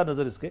قطع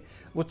نظر اس کے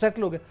وہ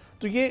سیٹل ہو گیا.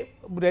 تو یہ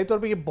بنیادی طور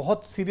پہ یہ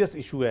بہت سیریس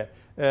ایشو ہے.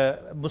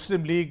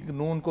 مسلم لیگ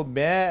نون کو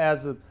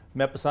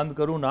میں پسند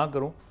کروں نہ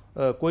کروں,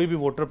 کوئی بھی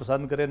ووٹر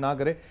پسند کرے نہ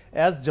کرے,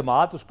 ایز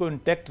جماعت اس کو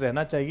انٹیکٹ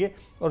رہنا چاہیے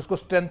اور اس کو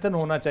اسٹرینتھن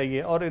ہونا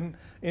چاہیے. اور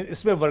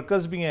اس میں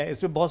ورکرز بھی ہیں,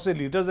 اس میں بہت سے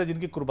لیڈرز ہیں جن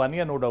کی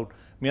قربانیاں نو ڈاؤٹ.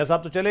 میاں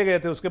صاحب تو چلے گئے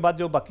تھے, اس کے بعد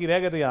جو باقی رہ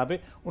گئے تھے یہاں پہ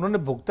انہوں نے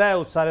بھگتا ہے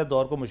اس سارے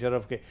دور کو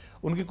مشرف کے,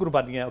 ان کی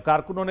قربانیاں ہیں.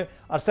 کارکنوں نے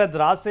عرصہ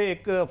دراز سے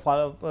ایک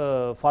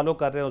فالو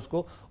کر رہے ہیں اس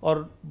کو,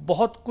 اور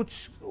بہت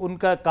کچھ ان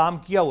کا کام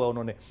کیا ہوا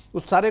انہوں نے.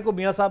 اس سارے کو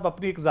میاں صاحب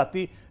اپنی ایک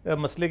ذاتی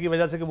مسئلے کی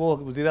وجہ سے کہ وہ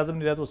وزیر اعظم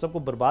نہیں رہے تو وہ سب کو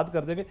برباد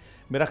کر دیں گے.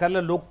 میرا خیال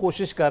ہے لوگ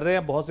کوشش کر رہے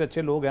ہیں, بہت سے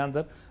اچھے لوگ ہیں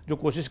اندر جو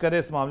کوشش کر رہے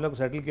ہیں اس معاملے کو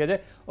سیٹل کیا جائے.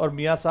 اور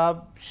میاں صاحب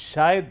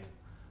شاید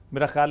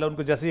میرا خیال ہے ان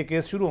کو جیسے یہ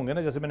کیس شروع ہوں گے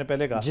نا, جیسے میں نے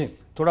پہلے کہا,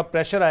 تھوڑا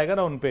پریشر آئے گا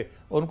نا ان پہ,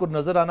 اور ان کو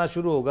نظر آنا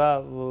شروع ہوگا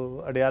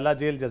اڈیالہ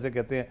جیل جیسے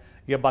کہتے ہیں,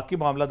 یا باقی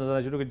معاملات نظر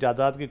آنا شروع ہوگی,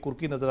 جائیداد کی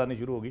کرکی نظر آنی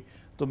شروع ہوگی,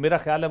 تو میرا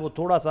خیال ہے وہ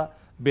تھوڑا سا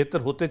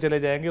بہتر ہوتے چلے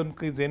جائیں گے, ان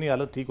کی ذہنی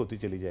حالت ٹھیک ہوتی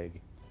چلی جائے گی.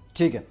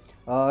 ٹھیک ہے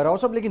راؤ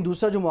صاحب, لیکن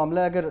دوسرا جو معاملہ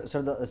ہے,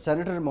 اگر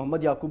سینیٹر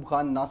محمد یعقوب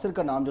خان ناصر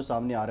کا نام جو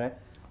سامنے آ رہا ہے,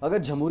 اگر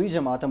جمہوری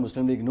جماعت ہے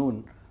مسلم لیگ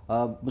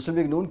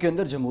نون کے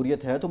اندر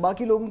جمہوریت ہے تو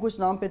باقی لوگوں کو اس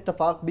نام پہ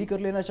اتفاق بھی کر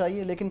لینا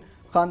چاہیے, لیکن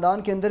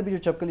خاندان کے اندر بھی جو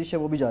چپکلش ہے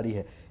وہ بھی جاری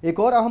ہے. ایک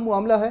اور اہم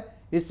معاملہ ہے,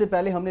 اس سے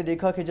پہلے ہم نے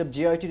دیکھا کہ جب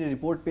JIT نے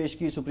رپورٹ پیش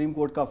کی, سپریم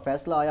کورٹ کا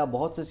فیصلہ آیا,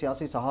 بہت سے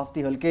سیاسی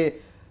صحافتی حلقے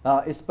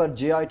اس پر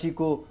JIT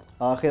کو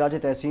خراج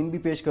تحسین بھی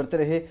پیش کرتے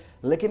رہے.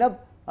 لیکن اب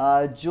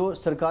جو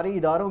سرکاری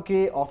اداروں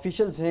کے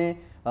آفیشلز ہیں,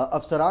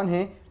 افسران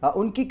ہیں,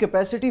 ان کی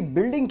کیپیسٹی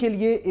بلڈنگ کے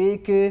لیے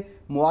ایک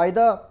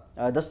معاہدہ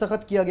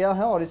دستخط کیا گیا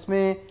ہے, اور اس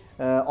میں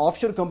آف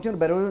شور کمپنیوں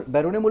اور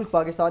بیرون ملک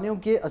پاکستانیوں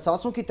کے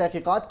اثاثوں کی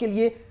تحقیقات کے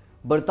لیے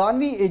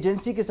برطانوی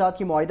ایجنسی کے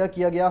ساتھ یہ معاہدہ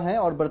کیا گیا ہے,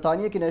 اور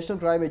برطانیہ کی نیشنل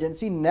کرائم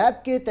ایجنسی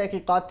نیب کے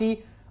تحقیقاتی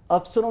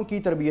افسروں کی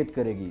تربیت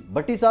کرے گی.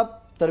 بھٹی صاحب,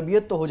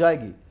 تربیت تو ہو جائے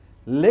گی,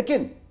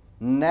 لیکن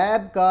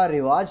نیب کا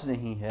رواج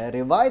نہیں ہے,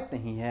 روایت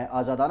نہیں ہے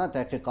آزادانہ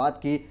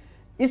تحقیقات کی.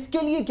 اس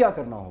کے لیے کیا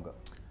کرنا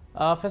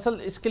ہوگا فیصل؟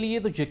 اس کے لیے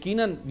تو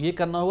یقیناً یہ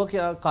کرنا ہوگا کہ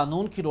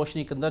قانون کی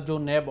روشنی کے اندر جو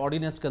نیب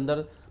آرڈیننس کے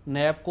اندر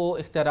نیب کو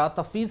اختیارات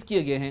تفویض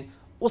کیے گئے ہیں,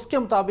 اس کے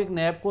مطابق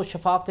نیب کو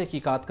شفاف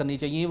تحقیقات کرنی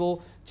چاہیے, وہ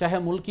چاہے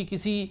ملک کی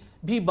کسی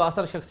بھی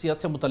بااثر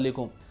شخصیت سے متعلق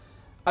ہوں.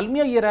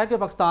 المیہ یہ رہا کہ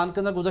پاکستان کے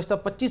اندر گزشتہ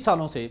 25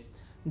 سالوں سے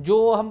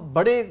جو ہم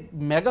بڑے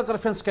میگا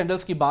کرپشن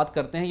سکینڈلز کی بات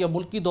کرتے ہیں, یا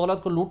ملک کی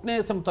دولت کو لوٹنے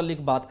سے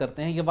متعلق بات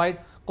کرتے ہیں, یا وائٹ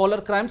کالر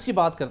کرائمز کی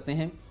بات کرتے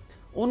ہیں,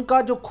 ان کا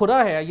جو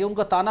کھرا ہے, یہ ان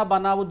کا تانا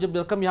بانا, وہ جب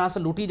رقم یہاں سے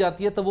لوٹی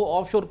جاتی ہے تو وہ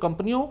آف شور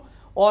کمپنیوں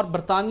اور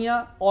برطانیہ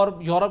اور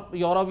یورپ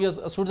یا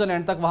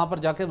سوئٹزرلینڈ تک وہاں پر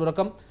جا کے وہ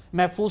رقم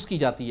محفوظ کی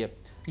جاتی ہے.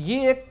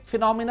 یہ ایک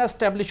فنومینا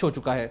اسٹیبلش ہو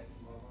چکا ہے.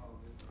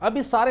 اب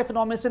اس سارے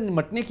فنومینا سے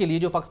نمٹنے کے لیے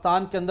جو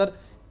پاکستان کے اندر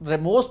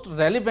موسٹ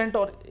ریلیونٹ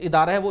اور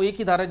ادارہ ہے, وہ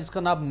ایک ادارہ ہے جس کا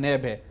نام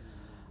نیب ہے.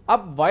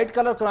 اب وائٹ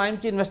کلر کرائم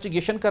کی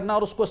انویسٹیگیشن کرنا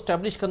اور اس کو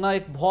اسٹیبلش کرنا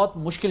ایک بہت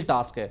مشکل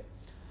ٹاسک ہے.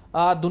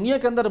 دنیا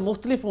کے اندر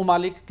مختلف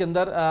ممالک کے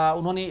اندر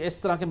انہوں نے اس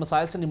طرح کے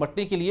مسائل سے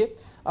نمٹنے کے لیے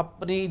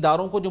اپنے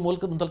اداروں کو, جو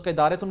ملک متعلقہ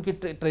ادارے تھے, ان کی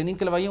ٹریننگ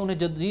کروائی ہے, انہیں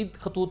جدید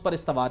خطوط پر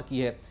استوار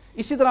کی ہے.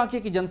 اسی طرح کی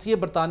ایک ایجنسی ہے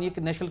برطانیہ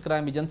کی نیشنل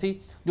کرائم ایجنسی,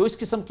 جو اس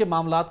قسم کے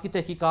معاملات کی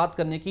تحقیقات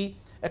کرنے کی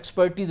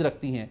ایکسپرٹیز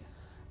رکھتی ہیں.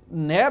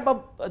 نیب اب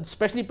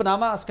اسپیشلی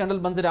پاناما اسکینڈل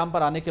منظر عام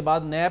پر آنے کے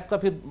بعد نیب کا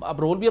پھر اب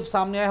رول بھی اب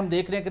سامنے آیا, ہم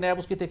دیکھ رہے ہیں کہ نیب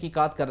اس کی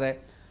تحقیقات کر رہا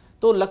ہے.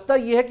 تو لگتا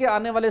یہ ہے کہ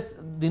آنے والے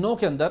دنوں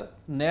کے اندر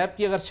نیب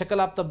کی اگر شکل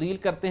آپ تبدیل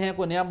کرتے ہیں,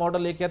 کوئی نیا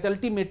ماڈل لے کے آتے ہیں,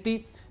 الٹیمیٹلی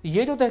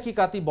یہ جو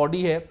تحقیقاتی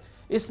باڈی ہے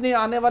اس نے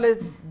آنے والے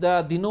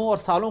دنوں اور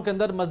سالوں کے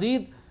اندر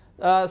مزید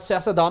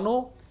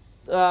سیاستدانوں,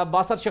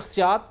 بااثر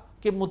شخصیات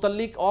کے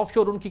متعلق آف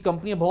شور ان کی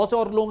کمپنیاں بہت سے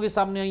اور لوگوں کے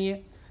سامنے آئی ہیں,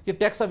 یہ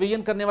ٹیکس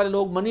اویژن کرنے والے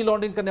لوگ, منی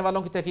لانڈرنگ کرنے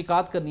والوں کی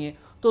تحقیقات کرنی ہے.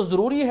 تو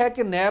ضروری ہے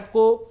کہ نیب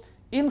کو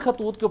ان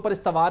خطوط کے اوپر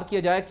استوار کیا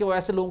جائے کہ وہ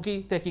ایسے لوگوں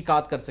کی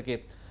تحقیقات کر سکے.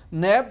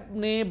 نیب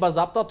نے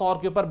باضابطہ طور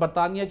کے اوپر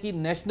برطانیہ کی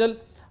نیشنل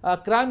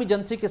کرائم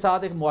ایجنسی کے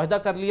ساتھ ایک معاہدہ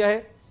کر لیا ہے.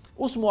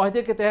 اس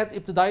معاہدے کے تحت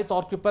ابتدائی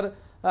طور کے اوپر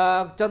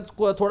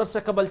تھوڑا سا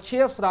قبل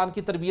 6 افسران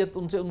کی تربیت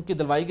ان کی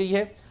دلوائی گئی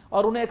ہے,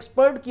 اور انہیں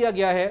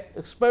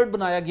ایکسپرٹ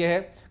بنایا گیا ہے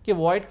کہ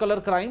white colour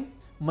crime,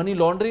 money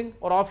laundering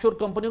اور آف شور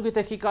کمپنیوں کی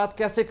تحقیقات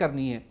کیسے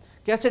کرنی ہے,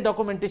 کیسے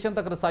ڈاکومنٹیشن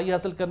تک رسائی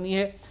حاصل کرنی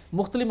ہے,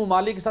 مختلف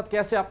ممالک کے ساتھ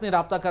کیسے آپ نے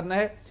رابطہ کرنا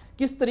ہے,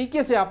 کس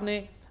طریقے سے آپ نے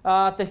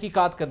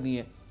تحقیقات کرنی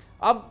ہے.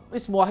 اب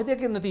اس معاہدے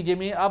کے نتیجے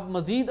میں اب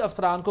مزید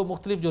افسران کو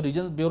مختلف جو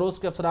ریجنز بیوروز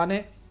کے افسران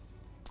ہیں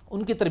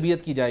ان کی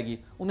تربیت کی جائے گی,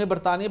 انہیں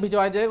برطانیہ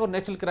بھجوایا جائے گا, اور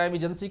نیشنل کرائم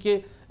ایجنسی کے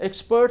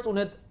ایکسپرٹس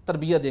انہیں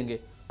تربیت دیں گے.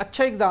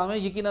 اچھا اقدام ہے,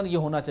 یقیناً یہ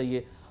ہونا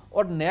چاہیے.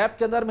 اور نیب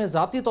کے اندر میں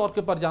ذاتی طور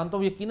کے پر جانتا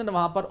ہوں یقیناً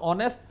وہاں پر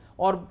آنیسٹ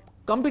اور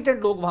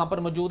کمپیٹنٹ لوگ وہاں پر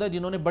موجود ہیں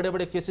جنہوں نے بڑے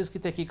بڑے کیسز کی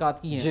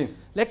تحقیقات کی ہیں.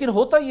 لیکن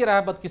ہوتا یہ رہا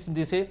ہے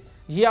بدقسمتی سے,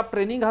 یہ آپ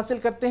ٹریننگ حاصل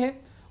کرتے ہیں,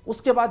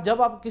 اس کے بعد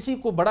جب آپ کسی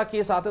کو بڑا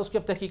کیس آتا ہے اس کی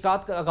آپ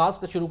تحقیقات کا آغاز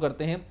شروع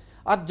کرتے ہیں,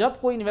 اور جب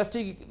کوئی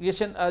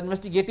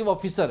انویسٹیگیٹو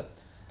آفیسر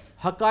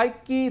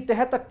حقائق کی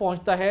تہہ تک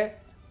پہنچتا ہے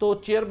تو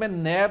چیئرمین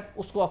نیب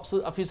اس کو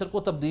آفیسر کو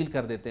تبدیل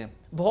کر دیتے ہیں.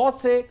 بہت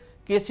سے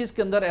کیسز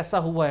کے اندر ایسا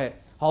ہوا ہے,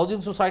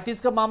 ہاؤسنگ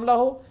سوسائٹیز کا معاملہ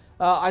ہو,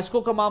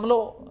 آئسکو کا معاملہ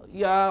ہو,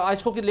 یا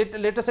آئسکو کی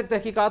لیٹسٹ ایک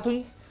تحقیقات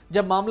ہوئی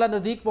جب معاملہ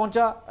نزدیک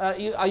پہنچا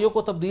آئی او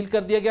کو تبدیل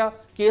کر دیا گیا,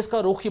 کیس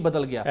کا رخ ہی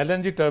بدل گیا. ایل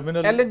این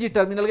جی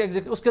ٹرمینل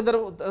اس کے اندر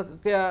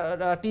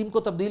ٹیم کو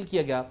تبدیل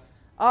کیا گیا.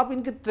 آپ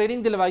ان کی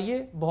ٹریننگ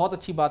دلوائیے, بہت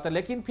اچھی بات ہے,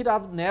 لیکن پھر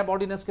آپ نیب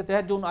آرڈیننس کے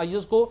تحت جو ان آئی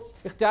اوز کو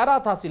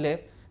اختیارات حاصل ہے,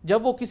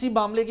 جب وہ کسی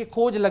معاملے کی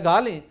کھوج لگا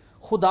لیں,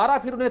 خدارہ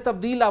پھر انہیں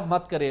تبدیل آپ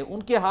مت کریں,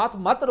 ان کے ہاتھ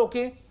مت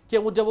روکیں کہ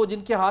جب وہ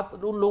جن کے ہاتھ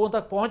ان لوگوں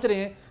تک پہنچ رہے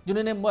ہیں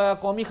جنہوں نے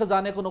قومی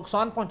خزانے کو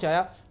نقصان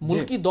پہنچایا,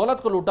 ملک کی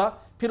دولت کو لوٹا,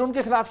 پھر ان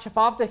کے خلاف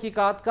شفاف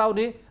تحقیقات کا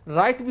انہیں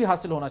رائٹ بھی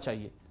حاصل ہونا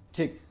چاہیے.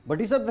 ٹھیک.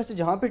 بٹی صاحب ویسے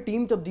جہاں پہ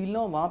ٹیم تبدیل نہ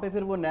ہو وہاں پہ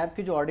پھر وہ نیب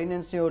کے جو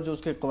آرڈیننس ہیں اور جو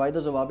اس کے قواعد و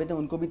ضوابط ہیں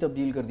ان کو بھی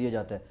تبدیل کر دیا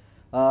جاتا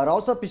ہے. راؤ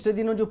صاحب پچھلے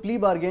دنوں جو پلی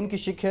بارگین کی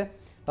شک ہے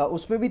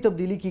اس میں بھی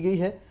تبدیلی کی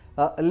گئی ہے,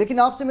 لیکن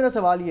آپ سے میرا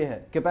سوال یہ ہے,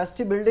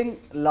 کیپیسٹی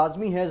بلڈنگ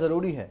لازمی ہے,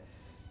 ضروری ہے.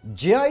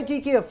 جے آئی ٹی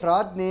کے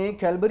افراد نے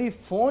کیلبری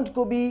فونٹ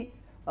کو بھی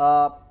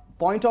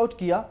پوائنٹ آؤٹ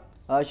کیا,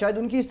 شاید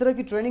ان کی اس طرح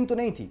کی ٹریننگ تو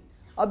نہیں تھی.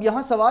 اب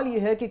یہاں سوال یہ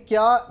ہے کہ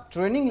کیا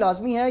ٹریننگ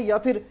لازمی ہے یا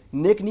پھر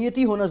نیک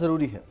نیتی ہونا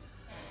ضروری ہے؟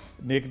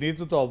 نیک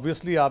نیتی تو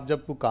آبویسلی آپ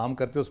جب کوئی کام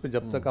کرتے ہو اس پہ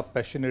جب تک آپ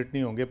پیشنیٹ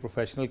نہیں ہوں گے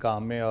پروفیشنل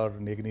کام میں, اور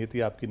نیک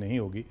نیتی آپ کی نہیں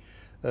ہوگی,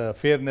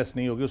 فیئرنیس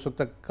نہیں ہوگی, اس وقت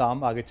تک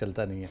کام آگے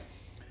چلتا نہیں ہے.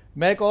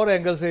 میں ایک اور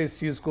اینگل سے اس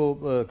چیز کو,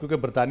 کیونکہ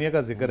برطانیہ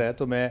کا ذکر ہے,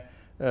 تو میں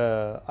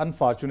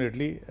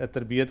انفارچونیٹلی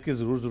تربیت کی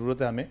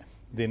ضرورت ہے, ہمیں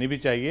دینی بھی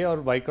چاہیے. اور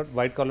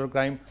white collar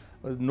crime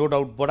no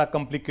doubt بڑا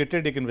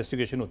کمپلیکیٹڈ ایک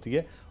انویسٹیگیشن ہوتی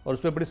ہے, اور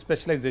اس پہ بڑی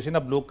اسپیشلائزیشن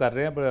اب لوگ کر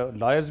رہے ہیں,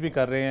 لائرز بھی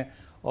کر رہے ہیں,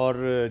 اور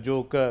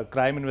جو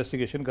کرائم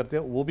انویسٹیگیشن کرتے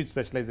ہیں وہ بھی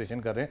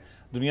اسپیشلائزیشن کر رہے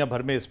ہیں. دنیا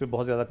بھر میں اس پہ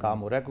بہت زیادہ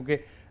کام ہو رہا ہے,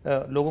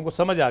 کیونکہ لوگوں کو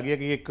سمجھ آ گیا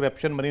کہ یہ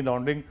کرپشن, منی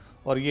لانڈرنگ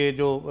اور یہ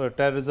جو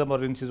ٹیررزم اور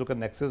ان چیزوں کا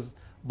نیکسس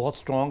بہت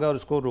سٹرونگ ہے, اور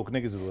اس کو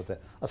روکنے کی ضرورت ہے.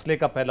 اسلحے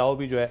کا پھیلاؤ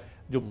بھی جو ہے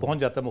جو پہنچ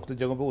جاتا ہے مختلف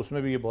جگہوں پہ, اس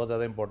میں بھی یہ بہت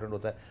زیادہ امپورٹنٹ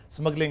ہوتا ہے.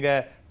 اسمگلنگ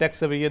ہے,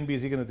 ٹیکس ایویژن بھی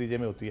اسی کے نتیجے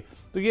میں ہوتی ہے.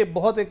 تو یہ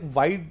بہت ایک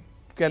وائڈ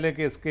کہہ لیں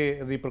کہ اس کے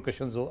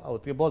ریپرکشنز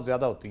ہوتی ہیں, بہت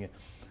زیادہ ہوتی ہیں.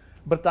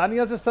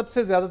 برطانیہ سے سب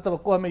سے زیادہ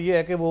توقع ہمیں یہ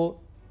ہے کہ وہ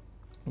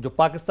جو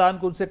پاکستان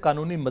کو ان سے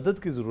قانونی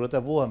مدد کی ضرورت ہے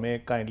وہ ہمیں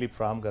کائنڈلی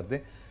فراہم کر دیں.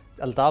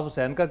 الطاف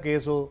حسین کا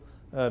کیس ہو,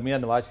 میاں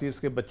نواز شریف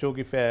کے بچوں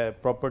کی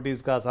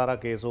پراپرٹیز کا سارا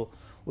کیس ہو,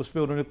 اس پہ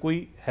انہوں نے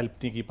کوئی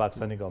ہیلپ نہیں کی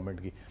پاکستانی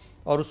گورنمنٹ کی.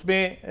 اور اس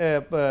میں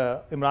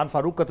عمران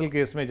فاروق قتل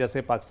کیس میں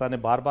جیسے پاکستان نے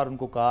بار بار ان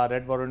کو کہا,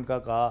 ریڈ وارنٹ کا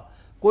کہا,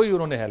 کوئی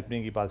انہوں نے ہیلپ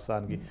نہیں کی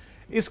پاکستان کی.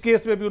 اس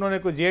کیس میں بھی انہوں نے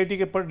کوئی جے آئی ٹی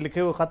کے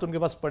لکھے ہوئے خط ان کے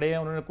پاس پڑے ہیں,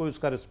 انہوں نے کوئی اس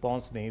کا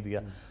رسپانس نہیں دیا.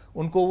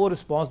 ان کو وہ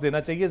رسپانس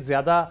دینا چاہیے.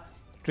 زیادہ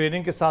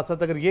ٹریننگ کے ساتھ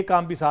ساتھ اگر یہ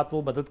کام بھی ساتھ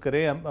وہ مدد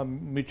کریں,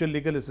 میوچل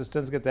لیگل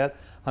اسسٹنس کے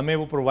تحت ہمیں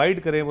وہ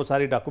پرووائڈ کریں, وہ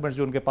ساری ڈاکومنٹس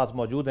جو ان کے پاس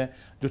موجود ہیں,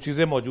 جو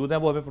چیزیں موجود ہیں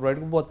وہ ہمیں پرووائڈ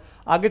کریں. بہت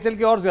آگے چل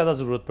کے اور زیادہ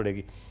ضرورت پڑے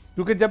گی,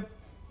 کیونکہ جب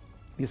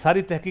یہ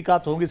ساری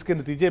تحقیقات ہوں گی اس کے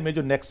نتیجے میں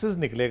جو نیکسس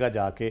نکلے گا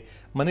جا کے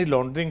منی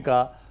لانڈرنگ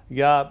کا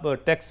یا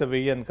ٹیکس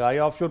ایویژن کا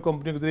یا آف شور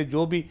کمپنیوں کے ذریعے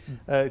جو بھی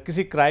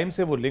کسی کرائم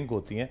سے وہ لنک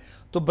ہوتی ہیں,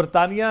 تو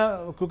برطانیہ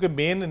کیونکہ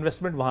مین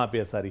انویسٹمنٹ وہاں پہ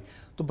ہے ساری,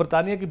 تو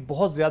برطانیہ کی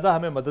بہت زیادہ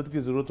ہمیں مدد کی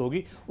ضرورت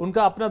ہوگی. ان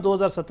کا اپنا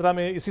 2017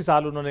 میں اسی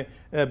سال انہوں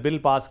نے بل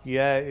پاس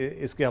کیا ہے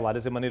اس کے حوالے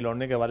سے, منی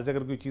لانڈرنگ کے حوالے سے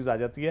اگر کوئی چیز آ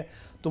جاتی ہے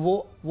تو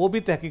وہ بھی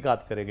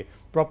تحقیقات کریں گے.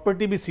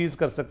 پراپرٹی بھی سیز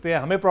کر سکتے ہیں,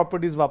 ہمیں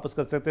پراپرٹیز واپس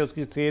کر سکتے ہیں, اس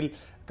کی سیل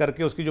کر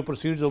کے اس کی جو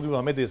پروسیڈز ہوگی وہ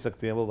ہمیں دے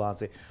سکتے ہیں وہ وہاں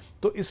سے.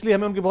 تو اس لیے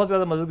ہمیں ان کی بہت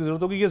زیادہ مدد کی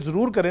ضرورت ہوگی. یہ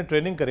ضرور کریں,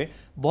 ٹریننگ کریں,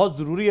 بہت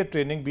ضروری ہے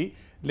ٹریننگ بھی,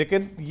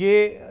 لیکن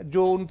یہ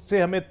جو ان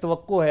سے ہمیں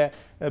توقع ہے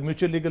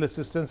میوچل لیگل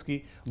اسسٹنس کی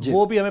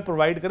وہ بھی ہمیں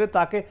پرووائڈ کرے,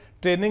 تاکہ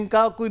ٹریننگ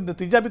کا کوئی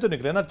نتیجہ بھی تو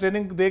نکلے نا.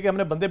 ٹریننگ دے کے ہم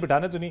نے بندے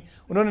بٹھانے تو نہیں,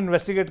 انہوں نے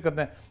انویسٹیگیٹ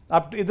کرنا ہے.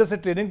 آپ ادھر سے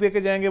ٹریننگ دے کے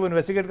جائیں گے, وہ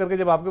انویسٹیگیٹ کر کے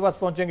جب آپ کے پاس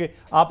پہنچیں گے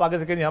آپ آگے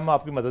سے کہیں ہم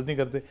آپ کی مدد نہیں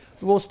کرتے,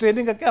 تو وہ اس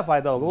ٹریننگ کا کیا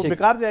فائدہ ہوگا, وہ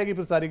بیکار جائے گی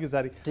پھر ساری کی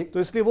ساری. تو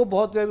اس لیے وہ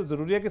بہت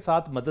ضروری ہے کہ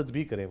ساتھ مدد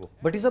بھی کریں وہ.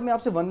 بٹی صاحب میں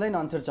آپ سے ون لائن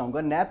آنسر چاہوں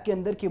گا, نیب کے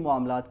اندر کے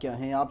معاملات کیا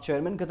ہیں؟ آپ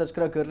چیئرمین کا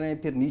تذکرہ کر رہے ہیں,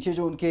 پھر نیچے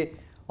جو ان کے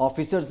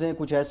آفیسرز ہیں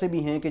کچھ ایسے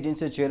بھی ہیں کہ جن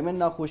سے چیئرمین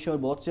ناخوش ہیں, اور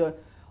بہت سے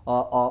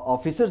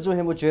آفیسرز جو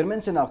ہیں وہ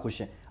چیئرمین سے ناخوش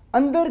ہیں.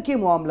 اندر کے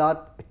معاملات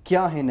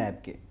کیا ہیں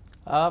نیب کے؟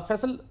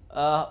 فیصل,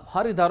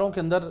 ہر اداروں کے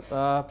اندر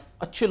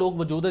اچھے لوگ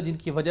موجود ہیں جن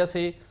کی وجہ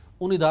سے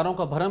ان اداروں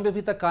کا بھرم بھی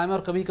ابھی تک قائم ہے,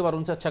 اور کبھی کبھار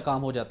ان سے اچھا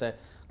کام ہو جاتا ہے.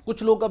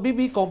 کچھ لوگ ابھی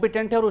بھی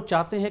کمپیٹنٹ ہیں اور وہ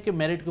چاہتے ہیں کہ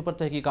میرٹ کے اوپر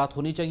تحقیقات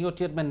ہونی چاہیے, اور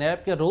چیئرمین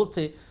نیب کے رول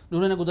سے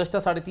انہوں نے گزشتہ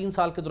 3.5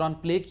 سال کے دوران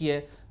پلے کیا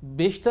ہے,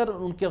 بیشتر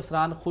ان کے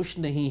افسران خوش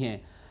نہیں ہیں.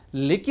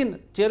 لیکن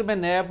چیئرمین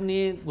نیب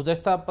نے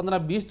گزشتہ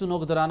 15-20 دنوں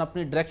کے دوران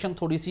اپنی ڈائریکشن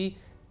تھوڑی سی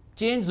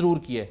چینج ضرور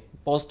کی ہے,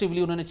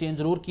 پازیٹیولی انہوں نے چینج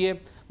ضرور کی ہے.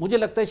 مجھے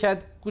لگتا ہے شاید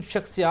کچھ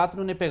شخصیات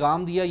نے انہیں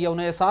پیغام دیا یا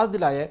انہیں احساس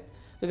دلایا ہے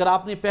کہ اگر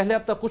آپ نے پہلے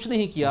اب تک کچھ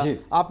نہیں کیا,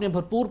 آپ نے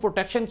بھرپور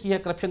پروٹیکشن کی ہے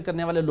کرپشن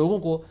کرنے والے لوگوں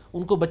کو,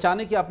 ان کو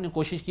بچانے کی آپ نے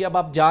کوشش کی, اب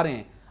آپ جا رہے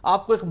ہیں,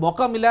 آپ کو ایک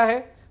موقع ملا ہے,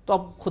 تو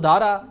اب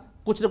خدارہ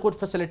کچھ نہ کچھ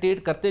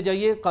فیسیلیٹیٹ کرتے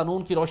جائیے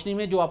قانون کی روشنی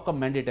میں جو آپ کا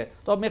مینڈیٹ ہے.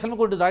 تو اب میرے خیال میں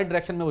کوئی رائٹ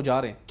ڈائریکشن میں وہ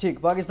جا رہے ہیں.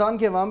 ٹھیک, پاکستان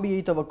کے عوام بھی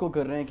یہی توقع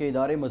کر رہے ہیں کہ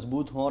ادارے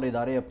مضبوط ہوں اور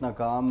ادارے اپنا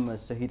کام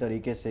صحیح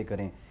طریقے سے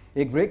کریں.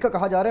 ایک بریک کا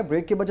کہا جا رہا ہے,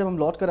 بریک کے بعد جب ہم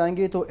لوٹ کر آئیں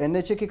گے تو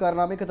NHA کے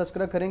کارنامے کا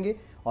تذکرہ کریں گے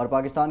اور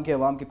پاکستان کے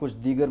عوام کے کچھ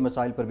دیگر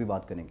مسائل پر بھی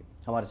بات کریں گے.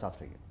 ہمارے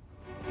ساتھ رہیے.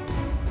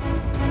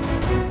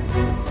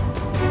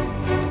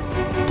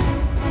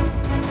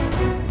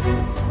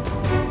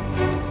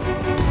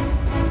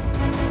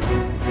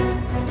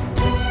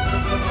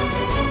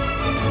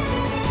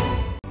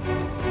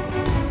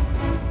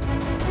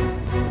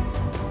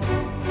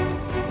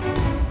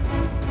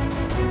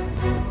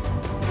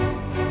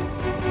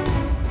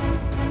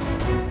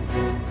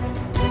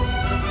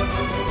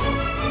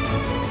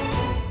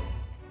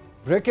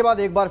 بریک کے بعد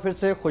ایک بار پھر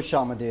سے خوش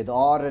آمدید.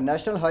 اور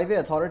نیشنل ہائی وے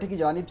اتھارٹی کی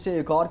جانب سے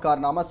ایک اور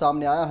کارنامہ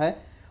سامنے آیا ہے,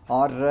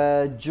 اور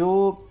جو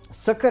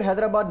سکھر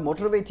حیدرآباد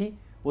موٹر وے تھی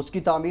اس کی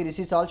تعمیر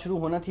اسی سال شروع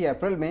ہونا تھی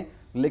اپریل میں,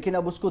 لیکن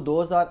اب اس کو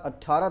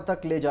 2018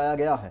 تک لے جایا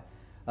گیا ہے.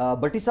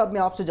 بٹی صاحب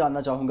میں آپ سے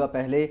جاننا چاہوں گا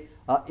پہلے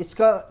اس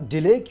کا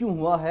ڈیلے کیوں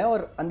ہوا ہے اور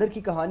اندر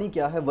کی کہانی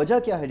کیا ہے, وجہ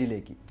کیا ہے ڈیلے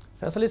کی؟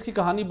 فیصل, اس کی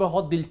کہانی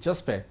بہت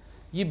دلچسپ ہے.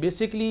 یہ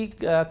بیسیکلی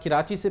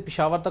کراچی سے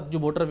پشاور تک جو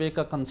موٹر وے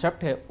کا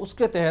کنسیپٹ ہے اس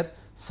کے تحت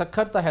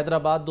سکھر تا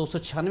حیدرآباد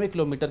 296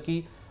 کلومیٹر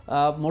کی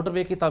موٹر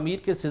وے کی تعمیر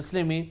کے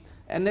سلسلے میں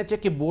NHA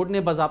کے بورڈ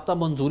نے باضابطہ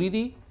منظوری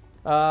دی.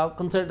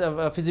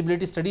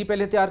 فیزیبلٹی سٹڈی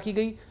پہلے تیار کی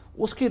گئی,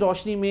 اس کی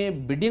روشنی میں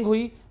بڈنگ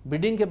ہوئی.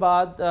 بڈنگ کے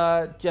بعد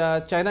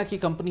چائنا کی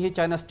کمپنی ہے,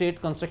 چائنا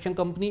اسٹیٹ کنسٹرکشن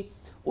کمپنی,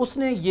 اس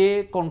نے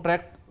یہ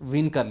کانٹریکٹ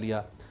ون کر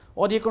لیا.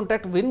 اور یہ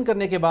کانٹریکٹ ون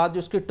کرنے کے بعد جو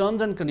اس کی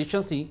ٹرمز اینڈ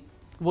کنڈیشنز تھیں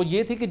وہ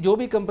یہ تھی کہ جو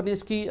بھی کمپنی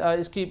اس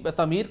کی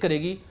تعمیر کرے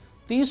گی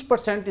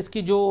 30% اس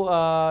کی جو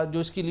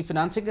اس کی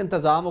فنانسنگ کا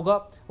انتظام ہوگا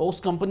وہ اس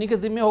کمپنی کے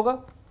ذمہ ہوگا,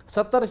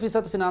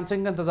 70%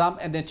 فنانسنگ کا انتظام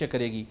NHA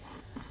کرے گی.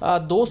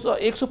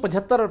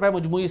 175 روپے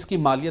مجموعی اس کی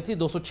مالیت تھی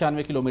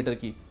 296 کلومیٹر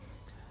کی.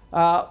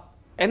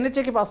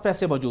 NHA کے پاس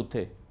پیسے موجود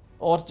تھے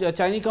اور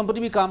چائنی کمپنی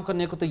بھی کام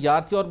کرنے کو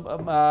تیار تھی, اور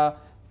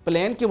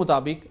پلان کے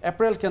مطابق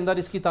اپریل کے اندر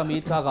اس کی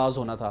تعمیر کا آغاز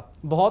ہونا تھا.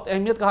 بہت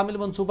اہمیت کا حامل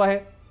منصوبہ ہے,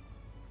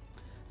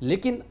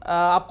 لیکن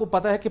آپ کو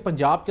پتہ ہے کہ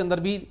پنجاب کے اندر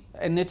بھی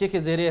NHA کے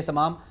زیر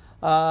اہتمام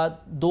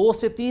 2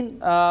 سے 3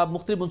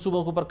 مختلف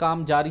منصوبوں کے اوپر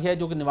کام جاری ہے,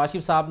 جو کہ نواز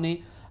شریف صاحب نے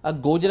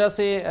گوجرا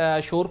سے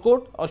شور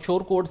کوٹ اور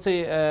شور کوٹ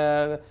سے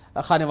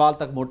خانیوال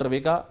تک موٹر وے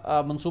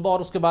کا منصوبہ, اور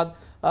اس کے بعد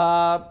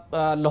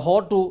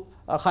لاہور ٹو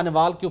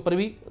خانیوال کے اوپر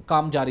بھی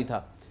کام جاری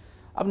تھا.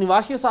 اب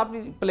نواز شریف صاحب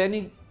کی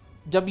پلاننگ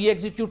جب یہ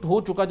ایگزیکیوٹ ہو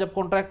چکا, جب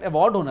کانٹریکٹ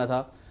ایوارڈ ہونا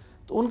تھا,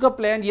 تو ان کا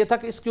پلان یہ تھا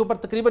کہ اس کے اوپر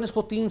تقریباً اس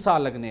کو 3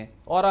 سال لگنے ہیں,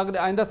 اور اگر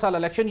آئندہ سال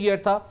الیکشن ایئر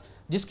تھا,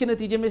 جس کے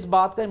نتیجے میں اس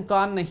بات کا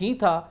امکان نہیں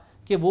تھا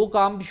کہ وہ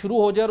کام بھی شروع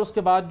ہو جائے, اور اس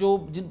کے بعد جو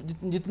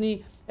جتنی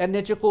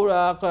NHA کو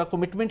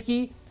کمٹمنٹ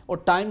کی اور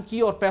ٹائم کی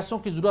اور پیسوں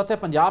کی ضرورت ہے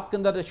پنجاب کے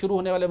اندر شروع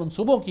ہونے والے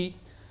منصوبوں کی,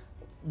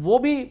 وہ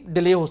بھی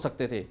ڈیلے ہو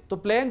سکتے تھے. تو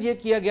پلان یہ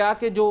کیا گیا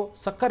کہ جو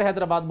سکھر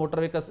حیدرآباد موٹر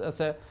وے کا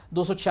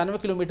 296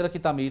 کلومیٹر کی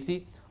تعمیر تھی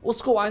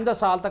اس کو آئندہ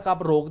سال تک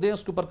آپ روک دیں,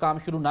 اس کے اوپر کام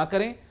شروع نہ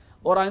کریں,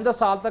 اور آئندہ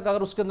سال تک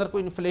اگر اس کے اندر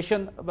کوئی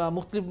انفلیشن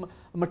مختلف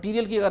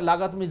مٹیریل کی اگر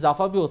لاگت میں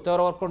اضافہ بھی ہوتا ہے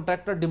اور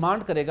کانٹریکٹر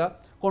ڈیمانڈ کرے گا,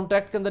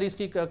 کانٹریکٹ کے اندر اس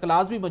کی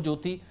کلاس بھی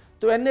موجود تھی,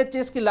 تو NHA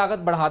اس کی لاگت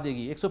بڑھا دے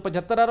گی.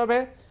 175 ارب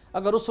ہے,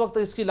 اگر اس وقت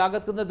اس کی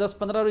لاگت کے اندر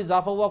 10-15 ارب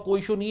اضافہ ہوا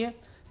کوئی ایشو نہیں ہے,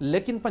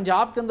 لیکن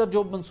پنجاب کے اندر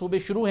جو منصوبے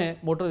شروع ہیں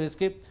موٹر ویز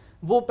کے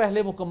وہ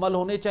پہلے مکمل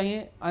ہونے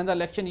چاہیے. آئندہ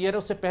الیکشن ایئر ہے,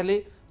 اس سے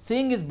پہلے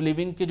سینگ از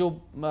بلیونگ کے جو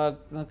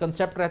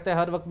کنسیپٹ رہتا ہے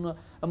ہر وقت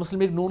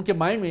مسلم لیگ نون کے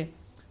مائنڈ میں,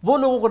 وہ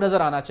لوگوں کو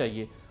نظر آنا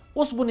چاہیے.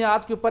 اس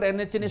بنیاد کے اوپر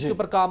NHA نے اس کے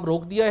اوپر کام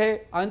روک دیا ہے.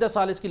 آئندہ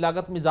سال اس کی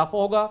لاگت میں اضافہ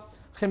ہوگا,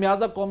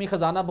 خمیازہ قومی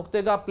خزانہ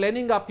بھگتے گا.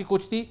 پلاننگ آپ کی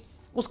کچھ تھی,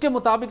 اس کے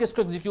مطابق اس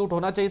کو ایگزیکیوٹ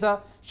ہونا چاہیے تھا.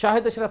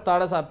 شاہد اشرف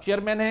تاڑا صاحب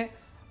چیئرمین ہیں,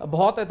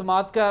 بہت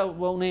اعتماد کا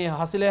وہ انہیں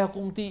حاصل ہے,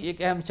 حکومتی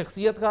ایک اہم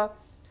شخصیت کا,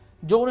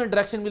 جو انہیں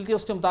ڈائریکشن ملتی ہے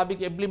اس کے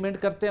مطابق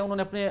امپلیمنٹ کرتے ہیں. انہوں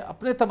نے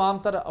اپنے تمام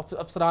تر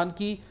افسران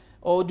کی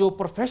اور جو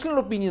پروفیشنل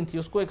اوپینین تھی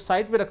اس کو ایک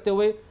سائٹ پہ رکھتے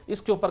ہوئے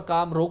اس کے اوپر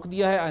کام روک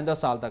دیا ہے آئندہ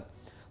سال تک.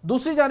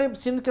 دوسری جانب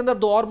سندھ کے اندر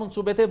 2 اور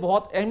منصوبے تھے,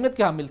 بہت اہمیت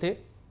کے حامل تھے.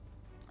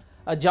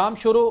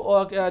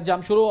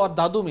 جامشورو اور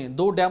دادو میں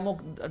 2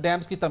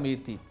 ڈیمز کی تعمیر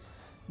تھی,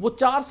 وہ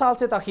 4 سال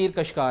سے تاخیر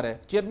کا شکار ہے.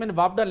 چیئرمین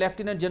وابڈا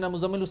لیفٹیننٹ جنرل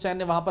مزمل حسین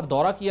نے وہاں پر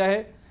دورہ کیا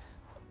ہے.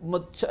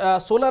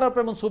 16 ارب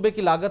روپے منصوبے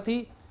کی لاگت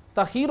تھی,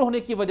 تاخیر ہونے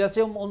کی وجہ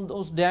سے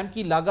اس ڈیم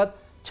کی لاگت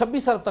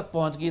 26 ارب تک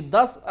پہنچ گئی,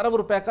 10 ارب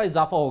روپے کا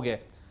اضافہ ہو گیا,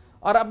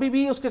 اور ابھی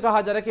بھی اس کے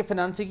کہا جا رہا ہے کہ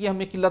فنانسی کی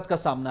ہمیں قلت کا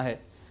سامنا ہے.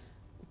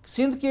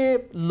 سندھ کے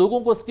لوگوں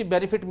کو اس کی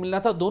بینیفٹ ملنا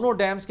تھا. دونوں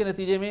ڈیمز کے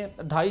نتیجے میں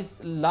 2.5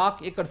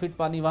 لاکھ ایکڑ فٹ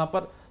پانی وہاں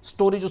پر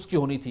سٹوریج اس کی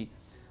ہونی تھی,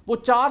 وہ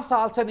 4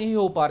 سال سے نہیں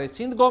ہو پا رہے.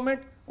 سندھ گورنمنٹ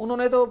انہوں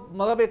نے تو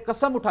مطلب ایک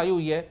قسم اٹھائی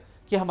ہوئی ہے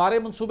کہ ہمارے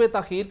منصوبے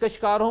تاخیر کا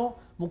شکار ہوں,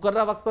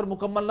 مقررہ وقت پر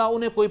مکمل نہ,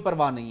 انہیں کوئی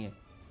پرواہ نہیں ہے.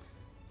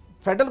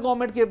 فیڈرل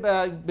گورنمنٹ کے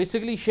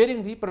بیسیکلی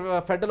شیئرنگ تھی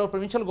فیڈرل اور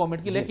پروونشل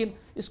گورنمنٹ کی, لیکن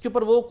اس کے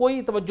اوپر وہ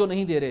کوئی توجہ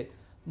نہیں دے رہے.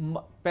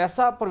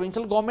 پیسہ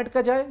پروونشل گورنمنٹ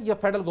کا جائے یا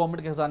فیڈرل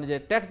گورنمنٹ کے خزانے جائے,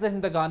 ٹیکس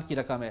دہندگان کی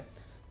رقم ہے.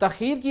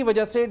 تاخیر کی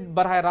وجہ سے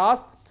براہ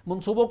راست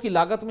منصوبوں کی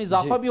لاگت میں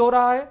اضافہ بھی ہو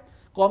رہا ہے,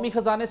 قومی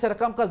خزانے سے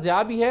رقم کا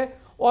ضیاع بھی ہے,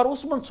 اور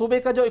اس منصوبے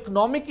کا جو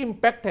اکنامک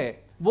امپیکٹ ہے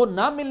وہ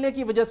نہ ملنے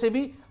کی وجہ سے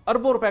بھی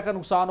اربوں روپے کا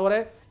نقصان ہو رہا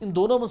ہے. ان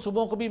دونوں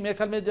منصوبوں کو بھی میرے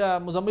خیال میں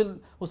مزمل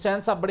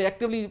حسین صاحب بڑے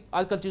ایکٹیولی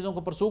آج کل چیزوں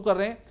کو پرسو کر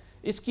رہے ہیں.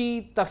 اس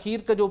کی تاخیر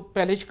کا جو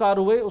پہلے شکار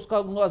ہوئے اس کا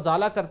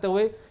ازالہ کرتے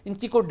ہوئے ان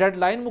کی کوئی ڈیڈ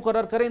لائن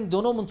مقرر کریں. ان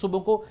دونوں منصوبوں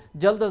کو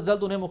جلد از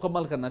جلد انہیں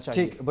مکمل کرنا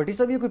چاہیے. ٹھیک, بٹی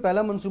صاحب یہ کوئی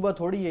پہلا منصوبہ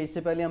تھوڑی ہے. اس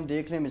سے پہلے ہم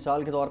دیکھ رہے ہیں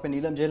مثال کے طور پہ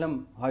نیلم جہلم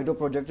ہائیڈرو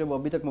پروجیکٹ جو وہ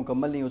ابھی تک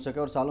مکمل نہیں ہو سکا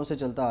اور سالوں سے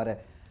چلتا آ رہا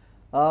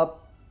ہے.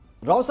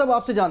 راؤ صاحب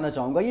آپ سے جاننا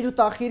چاہوں گا, یہ جو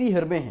تاخیری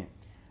حربے ہیں,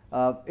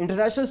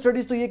 انٹرنیشنل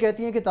سٹڈیز تو یہ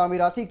کہتی ہیں کہ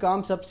تعمیراتی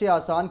کام سب سے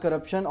آسان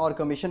کرپشن اور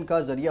کمیشن کا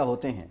ذریعہ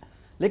ہوتے ہیں,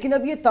 لیکن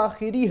اب یہ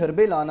تاخیری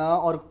حربے لانا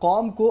اور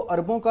قوم کو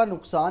اربوں کا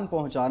نقصان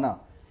پہنچانا,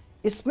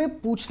 اس میں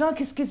پوچھنا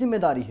کس کی ذمہ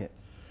داری ہے؟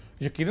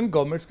 یقیناً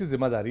گورنمنٹس کی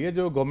ذمہ داری ہے،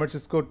 جو گورنمنٹس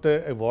اس کو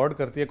ایوارڈ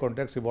کرتی ہے،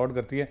 کانٹریکٹس ایوارڈ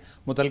کرتی ہیں،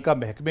 متعلقہ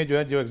محکمے جو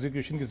ہیں جو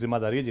ایگزیکیوشن کی ذمہ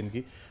داری ہے جن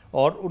کی،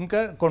 اور ان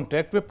کا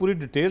کانٹریکٹ میں پوری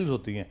ڈیٹیلز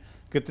ہوتی ہیں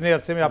کتنے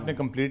عرصے میں آپ نے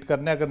کمپلیٹ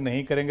کرنا ہے، اگر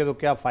نہیں کریں گے تو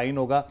کیا فائن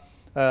ہوگا،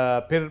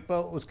 پھر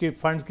اس کی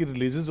فنڈز کی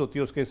ریلیزز ہوتی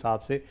ہے اس کے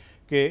حساب سے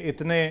کہ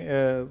اتنے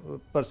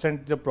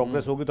پرسنٹ جب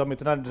پروگریس ہوگی تو ہم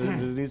اتنا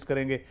ریلیز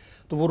کریں گے،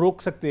 تو وہ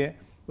روک سکتے ہیں۔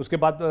 اس کے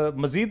بعد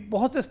مزید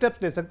بہت سے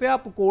سٹیپس لے سکتے ہیں،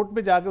 آپ کورٹ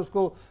میں جا کے اس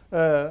کو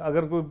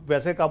اگر کوئی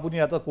ویسے قابو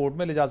نہیں آتا کورٹ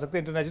میں لے جا سکتے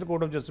ہیں، انٹرنیشنل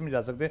کورٹ آف جسٹس میں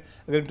جا سکتے ہیں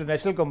اگر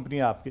انٹرنیشنل کمپنی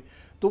ہے آپ کی،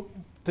 تو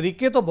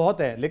طریقے تو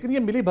بہت ہیں، لیکن یہ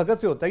ملی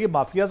بھگت سے ہوتا ہے، یہ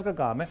مافیاز کا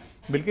کام ہے،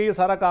 مل کے یہ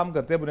سارا کام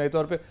کرتے ہیں بنیادی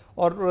طور پہ۔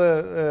 اور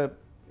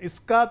اس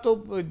کا تو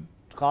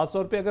خاص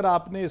طور پہ اگر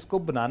آپ نے اس کو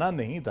بنانا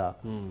نہیں تھا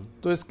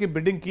تو اس کی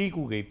بڈنگ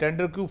کیوں گئی،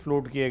 ٹینڈر کیوں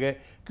فلوٹ کیے گئے،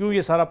 کیوں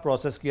یہ سارا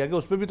پروسیس کیا گیا،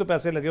 اس پہ بھی تو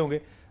پیسے لگے ہوں گے،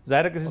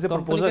 ظاہر ہے کسی سے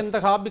پرپوزل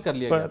انتخاب بھی کر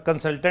لیا گیا،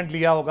 کنسلٹنٹ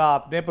لیا ہوگا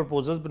آپ نے،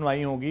 پرپوزلز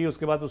بنوائی ہوں گی، اس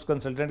کے بعد اس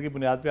کنسلٹنٹ کی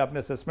بنیاد پہ آپ نے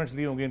اسیسمنٹس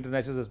لی ہوں گی،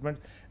 انٹرنیشنل اسیسمنٹ،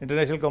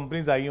 انٹرنیشنل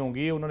کمپنیز آئی ہوں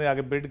گی، انہوں نے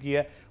آگے بڈ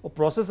کیا ہے، اور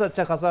پروسیس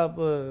اچھا خاصا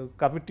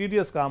کافی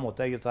ٹیڈیس کام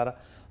ہوتا ہے یہ سارا،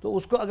 تو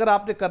اس کو اگر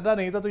آپ نے کرنا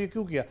نہیں تھا تو یہ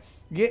کیوں کیا؟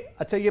 یہ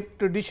اچھا یہ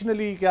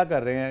ٹریڈیشنلی کیا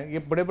کر رہے ہیں، یہ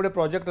بڑے بڑے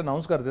پروجیکٹ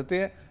اناؤنس کر دیتے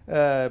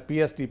ہیں پی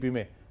ایس ٹی پی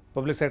میں،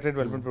 پبلک سیکٹر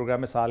ڈیولپمنٹ پروگرام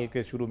میں سال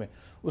کے شروع میں،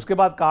 اس کے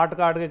بعد کاٹ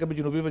کے کبھی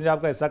جنوبی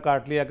پنجاب کا حصہ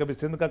کاٹ لیا، کبھی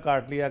سندھ کا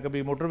کاٹ لیا،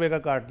 کبھی موٹر وے کا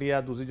کاٹ لیا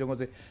دوسری جگہوں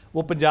سے،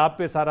 وہ پنجاب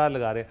پہ سارا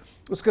لگا رہے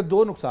ہیں۔ اس کے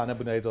دو نقصان ہیں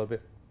بنیادی طور پہ،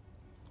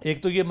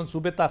 ایک تو یہ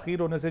منصوبے تاخیر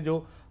ہونے سے جو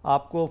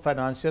آپ کو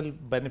فائنانشیل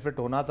بینیفٹ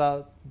ہونا تھا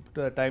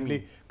ٹائملی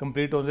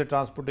کمپلیٹ ہونے سے،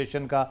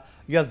 ٹرانسپورٹیشن کا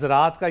یا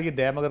زراعت کا، یہ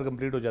ڈیم اگر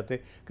کمپلیٹ ہو جاتے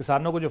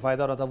کسانوں کو جو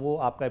فائدہ ہو رہا تھا وہ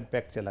آپ کا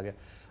امپیکٹ چلا گیا۔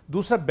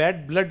 دوسرا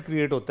بیڈ بلڈ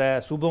کریٹ ہوتا ہے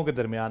صوبوں کے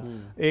درمیان،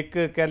 ایک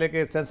کہہ لے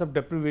کہ سینس آف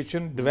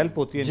ڈیپریویشن ڈیولپ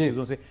ہوتی ہے ان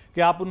چیزوں سے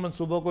کہ آپ ان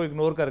منصوبوں کو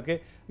اگنور کر کے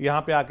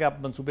یہاں پہ آ کے آپ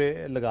منصوبے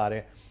لگا رہے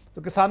ہیں،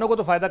 تو کسانوں کو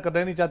تو فائدہ کرنا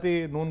ہی نہیں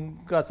چاہتی، نون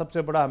کا سب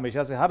سے بڑا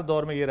ہمیشہ سے ہر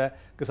دور میں یہ رہا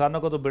ہے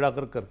کسانوں کو تو بیڑا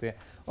غرق کرتے ہیں،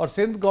 اور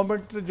سندھ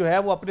گورنمنٹ جو ہے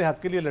وہ اپنے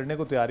حق کے لیے لڑنے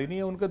کو تیار ہی نہیں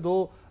ہے، ان کے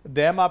دو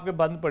ڈیم آپ کے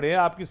بند پڑے ہیں،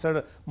 آپ کی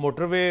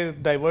موٹر وے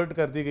ڈائیورٹ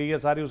کر دی گئی ہے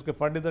ساری، اس کے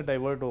فنڈ ادھر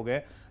ڈائیورٹ ہو گئے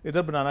ہیں،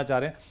 ادھر بنانا چاہ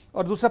رہے ہیں۔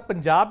 اور دوسرا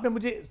پنجاب میں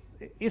مجھے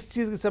اس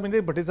چیز کی سمجھ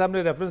نہیں، بھٹی صاحب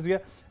نے ریفرنس دیا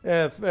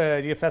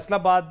یہ فیصل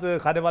آباد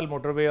خانے وال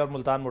موٹر وے اور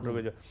ملتان موٹر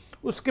وے، جو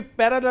اس کے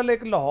پیرالل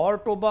ایک لاہور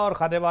ٹوبہ اور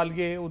خانے وال،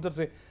 یہ ادھر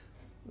سے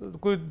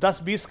کوئی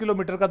 10-20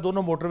 کلومیٹر کا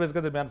دونوں موٹر ویز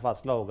کے درمیان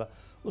فاصلہ ہوگا،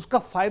 اس کا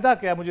فائدہ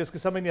کیا ہے مجھے اس کی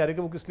سمجھ نہیں آ رہی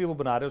کہ وہ کس لیے وہ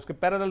بنا رہے ہیں، اس کے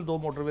پیرالل دو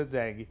موٹر ویز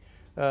جائیں گی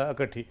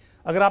اکٹھی،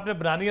 اگر آپ نے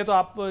بنانی ہے تو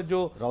آپ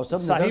جو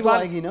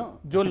ساہیوال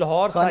جو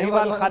لاہور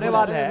ساہیوال خانے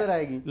وال ہے،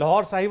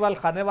 لاہور ساہیوال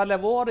خانے وال ہے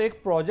وہ، اور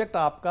ایک پروجیکٹ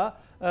آپ کا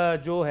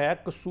جو ہے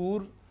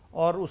قصور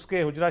اور اس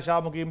کے حجرہ شاہ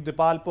مقیم،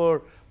 دیپال پور،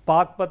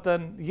 پاک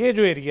پتن، یہ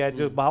جو ایریا ہے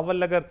جو بہاول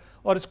نگر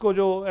اور اس کو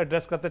جو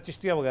ایڈریس کرتا ہے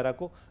چشتیاں وغیرہ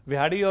کو،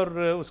 وہاڑی اور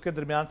اس کے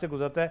درمیان سے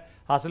گزرتا ہے،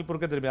 حاصل پور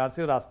کے درمیان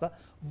سے راستہ،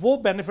 وہ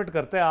بینیفٹ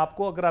کرتا ہے آپ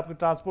کو اگر آپ کی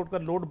ٹرانسپورٹ کا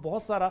لوڈ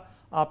بہت سارا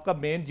آپ کا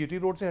مین جی ٹی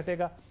روڈ سے ہٹے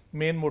گا،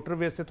 مین موٹر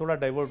وے سے تھوڑا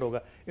ڈائیورٹ ہوگا،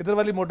 ادھر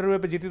والی موٹر وے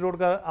پہ جی ٹی روڈ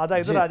کا آدھا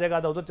ادھر آ جائے گا،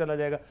 آدھا ادھر چلا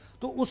جائے گا،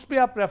 تو اس پہ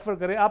آپ پریفر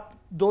کریں، آپ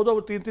دو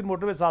تین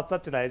موٹر وے ساتھ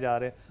ساتھ چلائے جا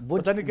رہے ہیں،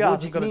 پتہ نہیں کیا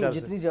حاصل کرنا چاہتے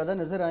ہیں۔ جتنی زیادہ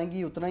نظر آئیں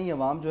گی اتنا ہی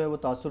عوام جو ہے وہ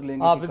تاثر لیں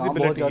گے، کام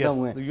بہت زیادہ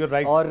ہوئے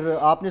ہیں۔ اور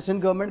آپ نے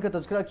سندھ گورنمنٹ کا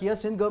تذکرہ کیا،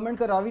 سندھ گورنمنٹ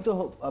کا راوی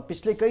تو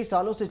پچھلے کئی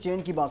سالوں سے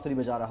چین کی بانسری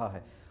بجا رہا ہے،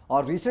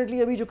 اور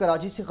ریسنٹلی ابھی جو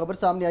کراچی سے خبر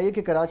سامنے آئی ہے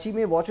کہ کراچی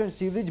میں واٹر اینڈ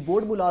سیوریج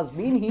بورڈ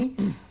ملازمین ہی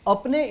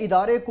اپنے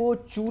ادارے کو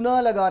چونا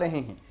لگا رہے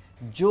ہیں،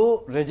 جو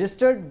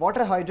رجسٹرڈ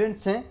واٹر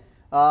ہائیڈرنٹس ہیں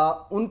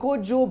ان کو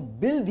جو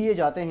بل دیے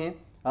جاتے ہیں،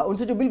 ان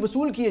سے جو بل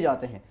وصول کیے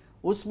جاتے ہیں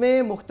اس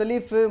میں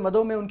مختلف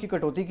مدوں میں ان کی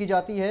کٹوتی کی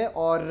جاتی ہے،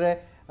 اور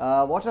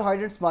واٹر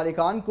ہائیڈرنٹس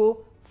مالکان کو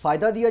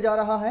فائدہ دیا جا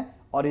رہا ہے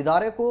اور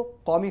ادارے کو،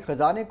 قومی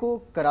خزانے کو،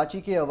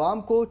 کراچی کے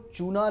عوام کو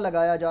چونا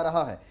لگایا جا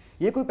رہا ہے۔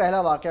 یہ کوئی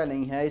پہلا واقعہ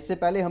نہیں ہے، اس سے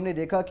پہلے ہم نے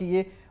دیکھا کہ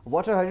یہ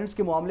واٹر ہائیڈرنٹس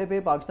کے معاملے پہ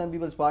Pakistan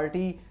Peoples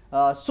party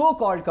so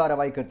called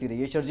کارروائی کرتی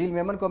رہی ہے۔ شرجیل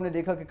میمن کو ہم نے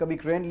دیکھا کہ کبھی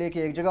کرین لے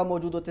کے ایک جگہ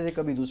موجود ہوتے تھے،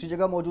 کبھی دوسری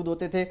جگہ موجود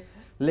ہوتے تھے،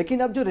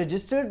 لیکن اب جو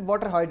رجسٹرڈ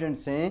واٹر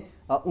ہائیڈرنٹس ہیں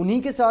انہی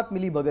کے ساتھ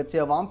ملی بھگت سے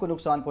عوام کو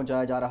نقصان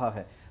پہنچایا جا رہا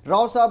ہے۔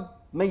 راؤ صاحب،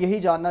 میں یہی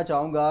جاننا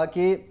چاہوں گا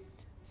کہ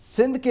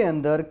سندھ کے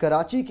اندر،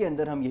 کراچی کے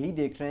اندر ہم یہی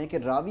دیکھ رہے ہیں کہ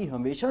راوی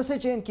ہمیشہ سے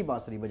چین کی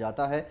بانسری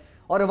بجاتا ہے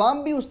اور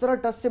عوام بھی اس طرح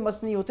ٹس سے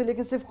مس نہیں ہوتے،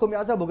 لیکن صرف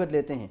خمیازہ بھگت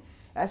لیتے ہیں،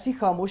 ایسی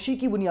خاموشی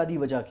کی بنیادی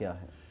وجہ کیا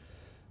ہے؟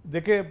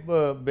 دیکھیں،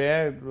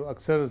 میں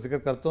اکثر ذکر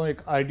کرتا ہوں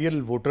ایک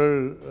آئیڈیل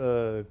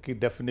ووٹر کی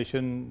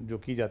ڈیفینیشن جو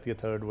کی جاتی ہے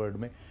تھرڈ ورڈ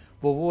میں،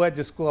 وہ ہے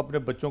جس کو اپنے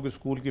بچوں کی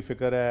اسکول کی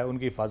فکر ہے، ان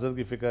کی حفاظت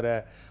کی فکر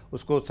ہے،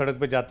 اس کو سڑک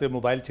پہ جاتے ہوئے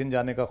موبائل چھن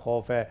جانے کا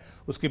خوف ہے،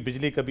 اس کی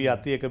بجلی کبھی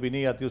آتی ہے کبھی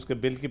نہیں آتی، اس کے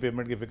بل کی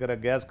پیمنٹ کی فکر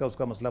ہے، گیس کا اس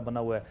کا مسئلہ بنا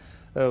ہوا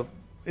ہے،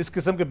 اس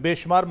قسم کے بے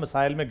شمار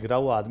مسائل میں گھرا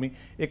ہوا آدمی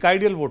ایک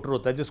آئیڈیل ووٹر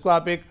ہوتا ہے، جس کو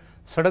آپ ایک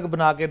سڑک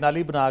بنا کے،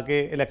 نالی بنا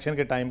کے الیکشن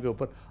کے ٹائم کے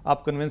اوپر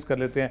آپ کنونس کر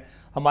لیتے ہیں۔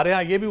 ہمارے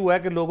ہاں یہ بھی ہوا ہے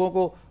کہ لوگوں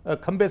کو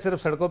کھمبے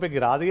صرف سڑکوں پہ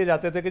گرا دیے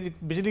جاتے تھے کہ جی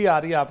بجلی آ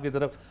رہی ہے آپ کی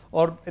طرف،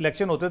 اور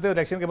الیکشن ہوتے تھے،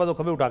 الیکشن کے بعد وہ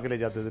کھمبے اٹھا کے لے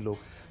جاتے تھے لوگ۔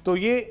 تو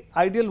یہ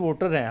آئیڈیل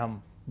ووٹر ہیں ہم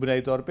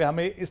بنیادی طور پہ،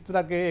 ہمیں اس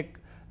طرح کے ایک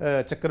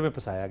چکر میں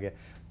پھنسایا گیا۔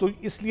 تو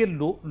اس لیے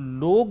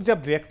لوگ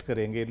جب ریئیکٹ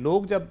کریں گے،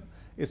 لوگ جب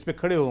اس پہ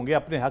کھڑے ہوں گے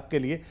اپنے حق کے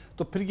لیے،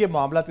 تو پھر یہ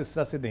معاملات اس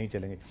طرح سے نہیں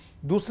چلیں گے۔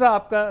 دوسرا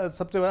آپ کا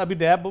سب سے بڑا، ابھی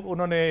نیب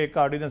انہوں نے ایک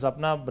آرڈیننس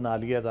اپنا بنا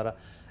لیا ذرا،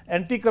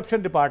 اینٹی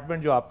کرپشن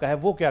ڈپارٹمنٹ جو آپ کا ہے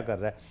وہ کیا کر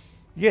رہا ہے؟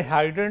 یہ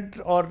ہائیڈرنٹ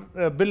اور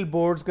بل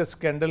بورڈز کے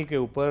سکینڈل کے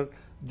اوپر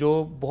جو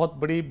بہت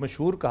بڑی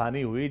مشہور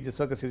کہانی ہوئی جس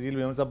وقت شرجیل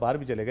میمن صاحب باہر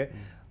بھی چلے گئے،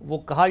 وہ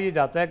کہا یہ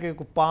جاتا ہے کہ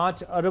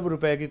 5 ارب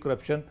روپے کی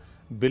کرپشن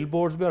بل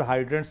بورڈز میں اور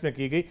ہائیڈرنٹس میں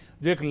کی گئی،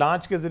 جو ایک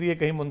لانچ کے ذریعے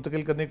کہیں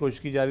منتقل کرنے کی کوشش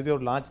کی جا رہی تھی اور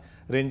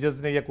لانچ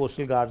رینجرز نے یا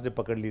کوسٹل گارڈز نے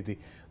پکڑ لی تھی.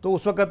 تو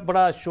اس وقت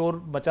بڑا شور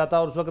مچا تھا،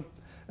 اور اس وقت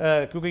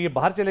کیونکہ یہ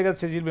باہر چلے گا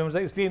شرجیل میمن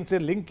صاحب، اس لیے ان سے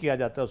لنک کیا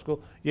جاتا ہے اس کو،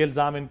 یہ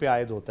الزام ان پہ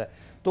عائد ہوتا ہے.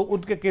 تو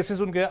ان کے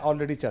کیسز ان کے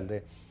آلریڈی چل رہے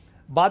ہیں.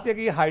 بات یہ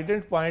کہ یہ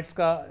ہائیڈرنٹ پوائنٹس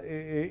کا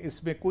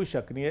اس میں کوئی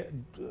شک نہیں ہے.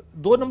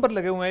 2 نمبر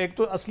لگے ہوئے ہیں. ایک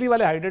تو اصلی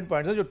والے ہائیڈرنٹ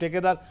پوائنٹس ہیں جو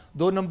ٹھیکیدار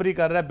 2 نمبری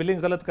کر رہا ہے،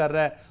 بلنگ غلط کر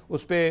رہا ہے،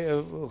 اس پہ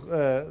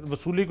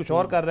وصولی کچھ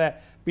اور کر رہا ہے،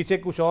 پیچھے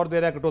کچھ اور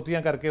دے رہا ہے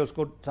کٹوتیاں کر کے، اس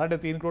کو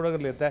 3.5 کروڑ اگر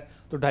لیتا ہے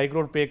تو 2.5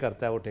 کروڑ پے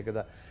کرتا ہے وہ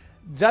ٹھیکیدار.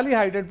 جعلی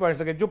ہائیڈرنٹ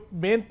پوائنٹس لگے. جو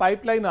مین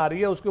پائپ لائن آ رہی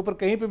ہے اس کے اوپر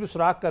کہیں پہ بھی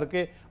سوراخ کر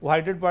کے وہ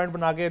ہائیڈرنٹ پوائنٹ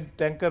بنا کے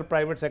ٹینکر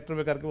پرائیویٹ سیکٹر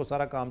میں کر کے وہ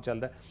سارا کام چل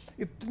رہا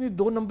ہے. اتنی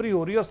 2 نمبری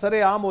ہو رہی ہے اور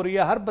سرے عام ہو رہی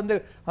ہے. ہر بندے،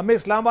 ہمیں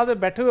اسلام آباد میں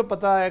بیٹھے ہوئے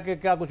پتہ ہے کہ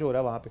کیا کچھ ہو رہا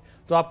ہے وہاں پہ.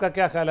 تو آپ کا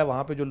کیا خیال ہے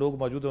وہاں پہ جو لوگ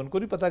موجود ہیں ان کو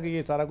نہیں پتہ کہ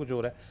یہ سارا کچھ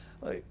ہو رہا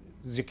ہے؟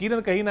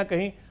 یقیناً کہیں نہ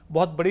کہیں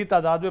بہت بڑی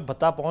تعداد میں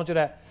بھتہ پہنچ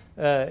رہا ہے.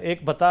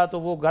 ایک بھتہ تو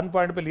وہ گن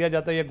پوائنٹ پہ لیا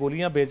جاتا ہے یا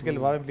گولیاں بیچ کے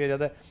لفافے میں لیا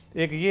جاتا ہے.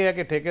 ایک یہ ہے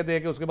کہ ٹھیکے دے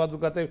کے اس کے بعد وہ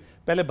کہتے ہیں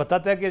پہلے بھتہ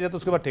طے کیا جاتا ہے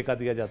اس کے بعد ٹھیکہ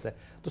دیا جاتا ہے.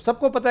 تو سب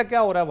کو پتہ ہے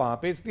کیا ہو رہا ہے وہاں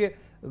پہ. اس لیے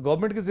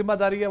گورنمنٹ کی ذمہ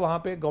داری ہے وہاں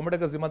پہ. گورنمنٹ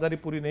اگر ذمہ داری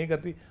پوری نہیں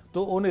کرتی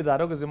تو ان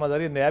اداروں کی ذمہ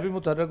داری ہے نیا بھی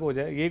متحرک ہو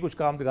جائے، یہی کچھ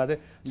کام دکھا دے.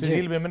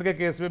 شرجیل میمن کے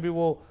کیس میں بھی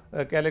وہ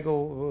کہہ لے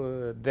کو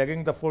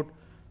ڈریگنگ دا فٹ،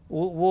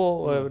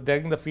 وہ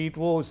ڈریگنگ دا فیٹ،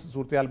 وہ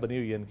صورتحال بنی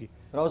ہوئی ہے ان کی.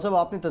 راؤ صاحب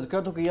آپ نے تذکرہ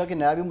تو کیا کہ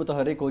نیا بھی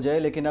متحرک ہو جائے،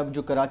 لیکن اب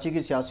جو کراچی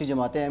کی سیاسی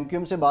جماعتیں ایم کیو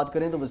ایم سے بات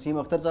کریں تو وسیم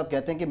اختر صاحب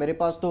کہتے ہیں کہ میرے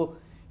پاس تو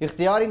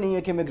اختیار ہی نہیں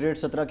ہے کہ میں گریڈ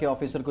 17 کے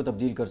آفیسر کو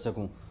تبدیل کر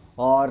سکوں.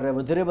 اور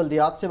وزیر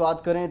بلدیات سے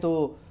بات کریں تو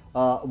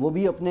وہ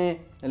بھی اپنے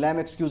لیم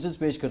ایکسکیوزز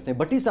پیش کرتے ہیں.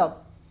 بٹی صاحب،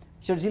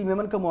 شرجیل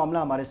میمن کا معاملہ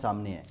ہمارے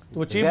سامنے ہے، تو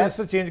وہ چیف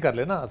منسٹر چینج کر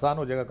لے نا، آسان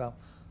ہو جائے گا کام.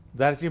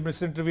 ظاہر چیف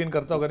منسٹر انٹروین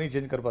کرتا ہوگا، نہیں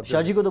چینج کر پاتے.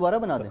 شاہ جی کو دوبارہ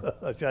بنا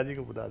دیں. شاہ جی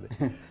کو بنا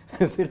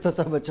دیں پھر تو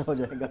سب اچھا ہو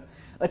جائے گا.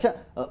 اچھا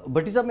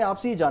بٹی صاحب، میں آپ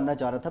سے یہ جاننا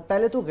چاہ رہا تھا،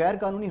 پہلے تو غیر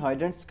قانونی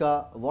ہائیڈرنٹس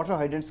کا، واٹر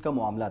ہائیڈرنٹس کا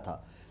معاملہ تھا،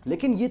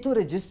 لیکن یہ تو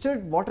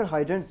رجسٹرڈ واٹر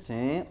ہائیڈرنٹس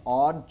ہیں،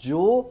 اور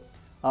جو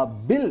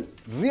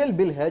ریئل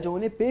بل ہے جو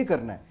انہیں پے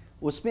کرنا ہے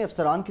اس میں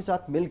افسران کے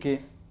ساتھ مل کے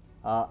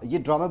یہ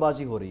ڈرامہ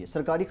بازی ہو رہی ہے،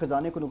 سرکاری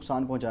خزانے کو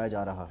نقصان پہنچایا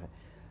جا رہا ہے.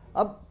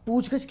 اب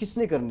پوچھ گچھ کس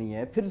نے کرنی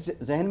ہے؟ پھر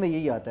ذہن میں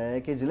یہی آتا ہے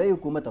کہ ضلعی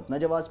حکومت اپنا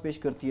جواز پیش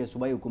کرتی ہے،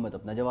 صوبائی حکومت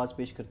اپنا جواز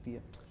پیش کرتی ہے.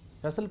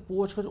 فیصل،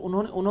 پوچھ گچھ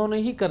انہوں نے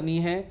ہی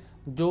کرنی ہے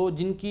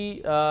جن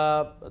کی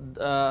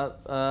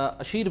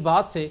اشیر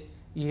بعد سے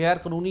یہ غیر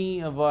قانونی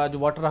جو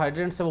واٹر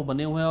ہائیڈرنٹس ہیں وہ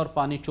بنے ہوئے ہیں اور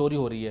پانی چوری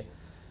ہو رہی ہے.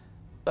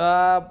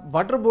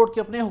 واٹر بورڈ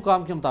کے اپنے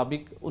حکام کے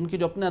مطابق، ان کے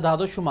جو اپنے اعداد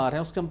و شمار ہیں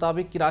اس کے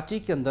مطابق کراچی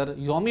کے اندر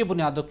یومی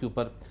بنیادوں کے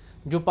اوپر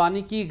جو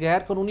پانی کی غیر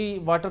قانونی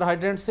واٹر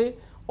ہائیڈرنٹس ہے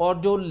اور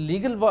جو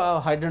لیگل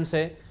ہائیڈرنٹس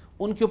ہے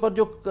ان کے اوپر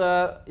جو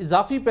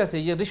اضافی پیسے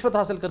یہ رشوت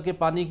حاصل کر کے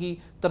پانی کی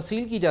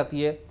ترسیل کی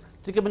جاتی ہے،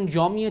 تقریباً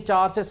یومی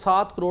 4 سے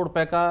 7 کروڑ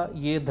روپے کا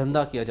یہ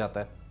دھندا کیا جاتا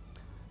ہے.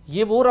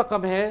 یہ وہ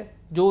رقم ہے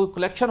جو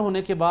کلیکشن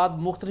ہونے کے بعد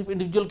مختلف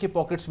انڈیویجول کے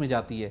پاکٹس میں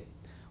جاتی ہے،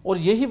 اور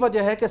یہی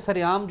وجہ ہے کہ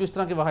سرعام جو اس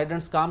طرح کے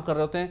ہائیڈرنٹس کام کر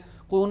رہے ہوتے ہیں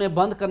کوئی انہیں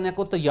بند کرنے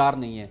کو تیار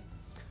نہیں ہے.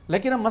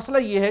 لیکن اب مسئلہ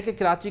یہ ہے کہ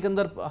کراچی کے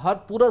اندر ہر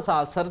پورا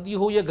سال، سردی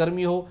ہو یا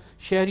گرمی ہو،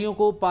 شہریوں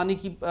کو پانی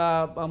کی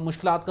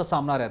مشکلات کا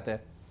سامنا رہتا ہے.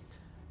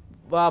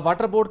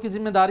 واٹر بورڈ کی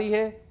ذمہ داری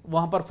ہے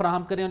وہاں پر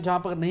فراہم کریں، اور جہاں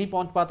پر نہیں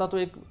پہنچ پاتا تو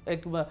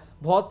ایک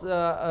بہت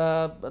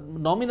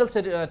نامینل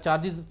سے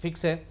چارجز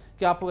فکس ہے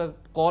کہ آپ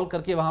کال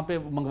کر کے وہاں پہ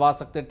منگوا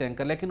سکتے ہیں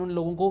ٹینکر، لیکن ان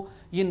لوگوں کو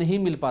یہ نہیں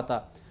مل پاتا.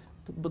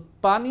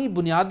 پانی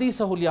بنیادی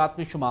سہولیات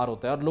میں شمار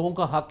ہوتا ہے اور لوگوں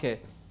کا حق ہے،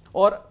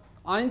 اور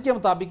آئین کے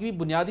مطابق بھی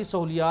بنیادی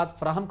سہولیات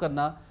فراہم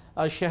کرنا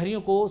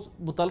شہریوں کو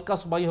متعلقہ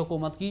صوبائی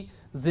حکومت کی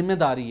ذمہ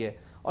داری ہے.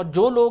 اور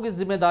جو لوگ اس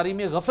ذمہ داری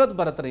میں غفلت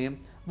برت رہے ہیں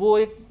وہ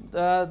ایک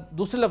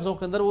دوسرے لفظوں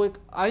کے اندر وہ ایک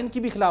آئین کی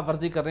بھی خلاف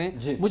ورزی کر رہے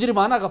ہیں،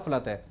 مجرمانہ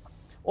غفلت ہے.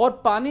 اور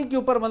پانی کے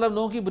اوپر مطلب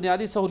لوگوں کی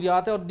بنیادی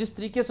سہولیات ہے، اور جس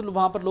طریقے سے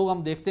وہاں پر لوگ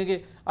ہم دیکھتے ہیں کہ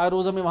آئے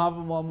روز ہمیں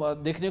وہاں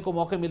دیکھنے کو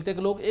موقع ملتے ہیں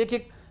کہ لوگ ایک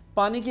ایک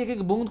پانی کی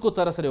ایک بوند کو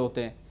ترس رہے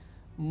ہوتے ہیں.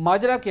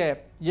 ماجرا کیا ہے؟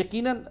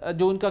 یقیناً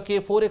جو ان کا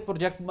K4 ایک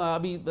پروجیکٹ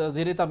ابھی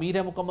زیر تعمیر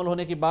ہے، مکمل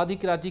ہونے کے بعد ہی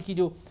کراچی کی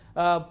جو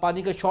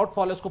پانی کا شارٹ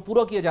فال ہے اس کو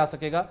پورا کیا جا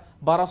سکے گا.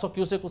 1200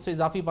 کیوسیک اس سے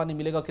اضافی پانی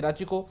ملے گا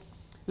کراچی کو.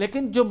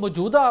 لیکن جو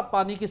موجودہ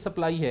پانی کی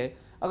سپلائی ہے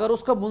اگر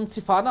اس کا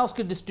منصفانہ اس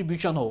کی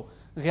ڈسٹریبیوشن ہو،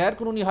 غیر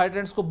قانونی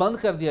ہائیڈرنٹس کو بند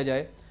کر دیا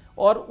جائے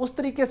اور اس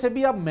طریقے سے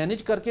بھی آپ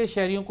مینیج کر کے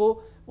شہریوں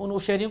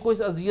کو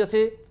اس اذیت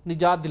سے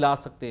نجات دلا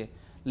سکتے ہیں.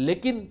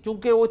 لیکن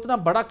چونکہ وہ اتنا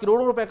بڑا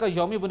کروڑوں روپے کا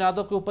یومی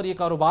بنیادوں کے اوپر یہ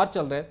کاروبار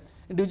چل رہا ہے،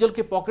 انڈیویجول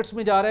کے پاکٹس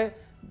میں جا رہا ہے،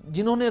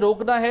 جنہوں نے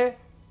روکنا ہے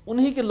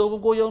انہی کے لوگوں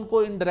کو یا ان کو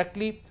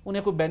انڈائریکٹلی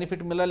انہیں کوئی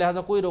بینیفٹ ملا،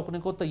 لہٰذا کوئی روکنے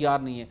کو تیار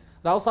نہیں ہے.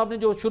 راؤ صاحب نے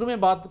جو شروع میں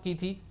بات کی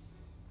تھی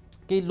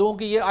کہ لوگوں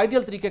کے یہ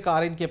آئیڈیل طریقہ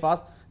کار ہے ان کے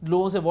پاس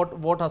لوگوں سے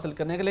ووٹ حاصل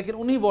کرنے کا، لیکن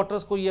انہی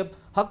ووٹرز کو یہ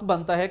حق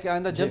بنتا ہے کہ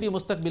آئندہ جب بھی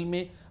مستقبل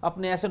میں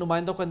اپنے ایسے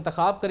نمائندوں کا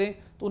انتخاب کریں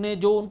تو انہیں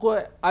جو ان کو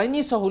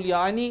آئینی سہولیات،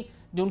 آئینی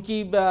جو ان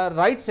کی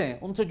رائٹس ہیں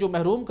ان سے جو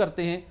محروم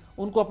کرتے ہیں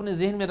ان کو اپنے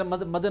ذہن میں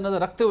مد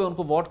نظر رکھتے ہوئے ان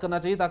کو ووٹ کرنا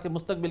چاہیے تاکہ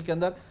مستقبل کے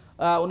اندر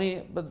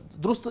انہیں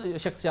درست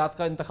شخصیات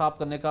کا انتخاب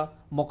کرنے کا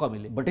موقع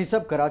ملے. بٹی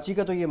صاحب کراچی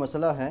کا تو یہ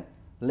مسئلہ ہے،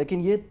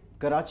 لیکن یہ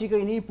کراچی کا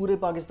ہی نہیں پورے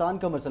پاکستان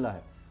کا مسئلہ ہے.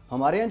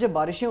 ہمارے یہاں جب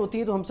بارشیں ہوتی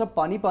ہیں تو ہم سب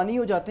پانی پانی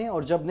ہو جاتے ہیں،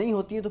 اور جب نہیں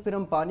ہوتی ہیں تو پھر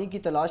ہم پانی کی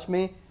تلاش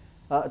میں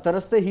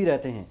ترستے ہی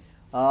رہتے ہیں.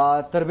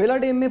 تربیلا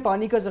ڈیم میں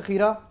پانی کا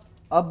ذخیرہ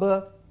اب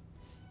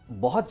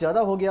بہت زیادہ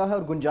ہو گیا ہے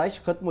اور گنجائش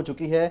ختم ہو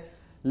چکی ہے.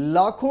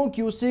 لاکھوں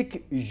کیوسک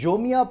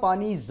یومیہ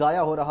پانی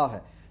ضائع ہو رہا ہے.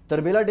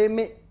 تربیلا ڈیم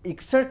میں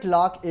 61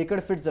 لاکھ ایکڑ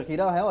فٹ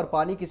ذخیرہ ہے اور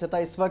پانی کی سطح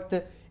اس وقت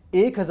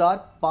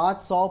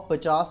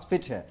 1550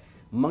 فٹ ہے.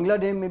 منگلا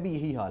ڈیم میں بھی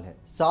یہی حال ہے.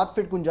 7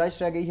 فٹ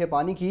گنجائش رہ گئی ہے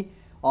پانی کی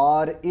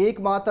اور 1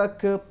 ماہ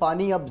تک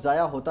پانی اب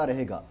ضائع ہوتا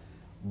رہے گا.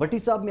 بٹی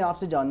صاحب میں آپ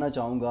سے جاننا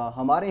چاہوں گا،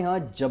 ہمارے ہاں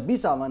جب بھی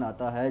ساون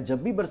آتا ہے، جب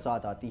بھی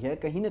برسات آتی ہے،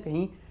 کہیں نہ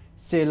کہیں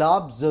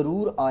سیلاب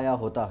ضرور آیا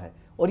ہوتا ہے،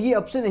 اور یہ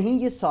اب سے نہیں،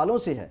 یہ سالوں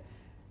سے ہے.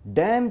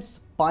 ڈیمز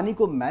پانی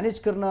کو مینیج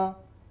کرنا،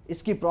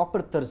 اس کی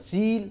پراپر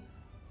ترسیل،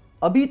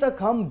 ابھی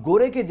تک ہم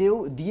گورے کے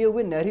دیے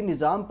ہوئے نہری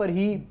نظام پر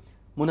ہی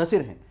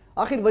منحصر ہیں.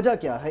 آخر وجہ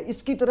کیا ہے؟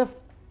 اس کی طرف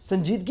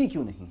سنجیدگی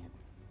کیوں نہیں ہے؟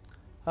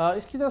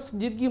 اس کی طرف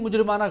سنجیدگی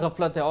مجرمانہ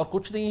غفلت ہے اور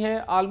کچھ نہیں ہے.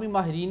 عالمی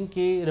ماہرین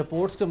کے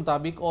رپورٹس کے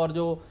مطابق اور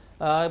جو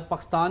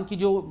پاکستان کی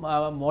جو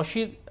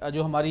معاشی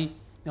جو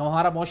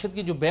ہمارا معاشرت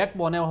کی جو بیک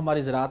بون ہے وہ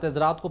ہماری زراعت ہے.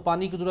 زراعت کو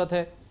پانی کی ضرورت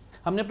ہے.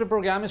 ہم نے اپنے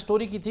پروگرام میں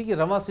سٹوری کی تھی کہ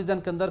رواں سیزن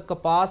کے اندر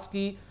کپاس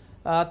کی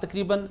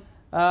تقریباً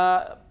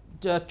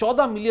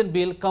 14 ملین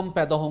بیل کم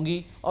پیدا ہوں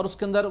گی، اور اس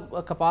کے اندر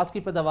کپاس کی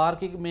پیداوار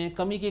میں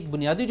کمی کی ایک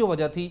بنیادی جو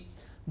وجہ تھی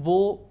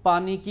وہ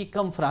پانی کی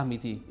کم فراہمی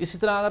تھی. اسی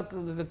طرح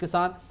اگر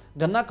کسان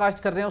گنا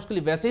کاشت کر رہے ہیں اس کے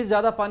لیے ویسے ہی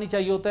زیادہ پانی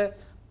چاہیے ہوتا ہے،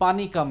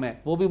 پانی کم ہے،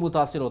 وہ بھی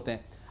متاثر ہوتے ہیں.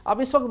 اب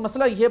اس وقت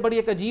مسئلہ یہ بڑی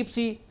ایک عجیب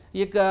سی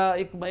ایک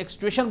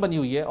سچویشن بنی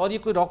ہوئی ہے، اور یہ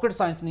کوئی راکٹ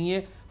سائنس نہیں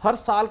ہے. ہر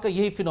سال کا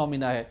یہی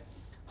فینومینا ہے.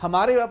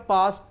 ہمارے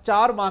پاس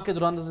 4 ماہ کے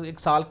دوران، 1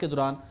 سال کے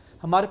دوران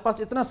ہمارے پاس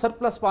اتنا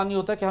سرپلس پانی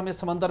ہوتا ہے کہ ہمیں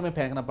سمندر میں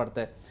پھینکنا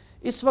پڑتا ہے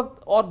اس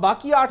وقت، اور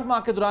باقی 8 ماہ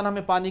کے دوران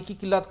ہمیں پانی کی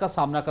قلت کا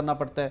سامنا کرنا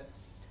پڑتا ہے.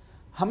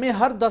 ہمیں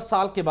ہر 10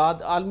 سال کے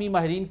بعد، عالمی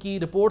ماہرین کی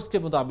رپورٹس کے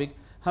مطابق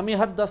ہمیں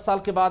ہر 10 سال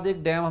کے بعد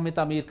ایک ڈیم ہمیں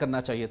تعمیر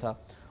کرنا چاہیے تھا.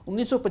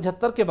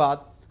 1975 کے بعد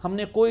ہم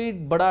نے کوئی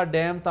بڑا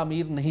ڈیم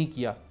تعمیر نہیں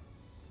کیا.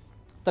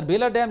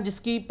 تربیلا ڈیم جس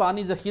کی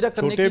پانی ذخیرہ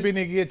کرنے کی چھوٹے بھی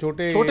نہیں کیے،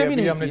 چھوٹے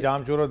بھی ہم نے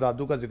جام شور اور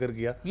دادو کا ذکر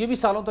کیا، یہ بھی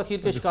سالوں تاخیر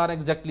کے شکار ہیں.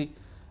 ایگزیکٹلی.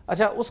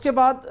 اچھا، اس کے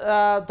بعد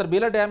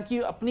تربیلا ڈیم کی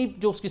اپنی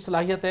جو اس کی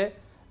صلاحیت ہے،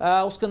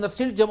 اس کے اندر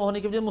سیلٹ جمع ہونے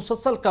کی وجہ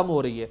مسلسل کم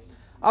ہو رہی ہے.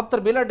 اب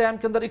تربیلا ڈیم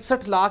کے اندر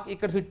 61 لاکھ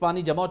ایکڑ فٹ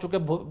پانی جمع ہو چکے،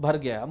 بھر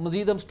گیا ہے. اب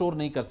مزید ہم سٹور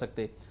نہیں کر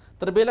سکتے.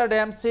 تربیلا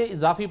ڈیم سے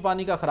اضافی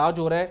پانی کا اخراج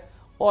ہو رہا ہے،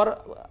 اور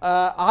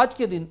آج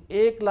کے دن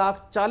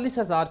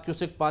 1,40,000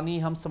 کیوسک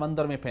پانی ہم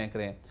سمندر میں پھینک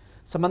رہے ہیں.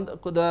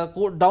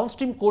 ڈاؤن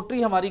سٹریم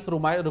کوٹری ہماری ایک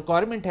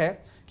ریکوائرمنٹ ہے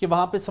کہ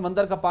وہاں پہ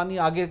سمندر کا پانی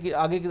آگے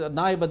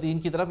نہ آئے، بدین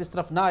کی طرف، اس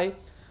طرف نہ آئے.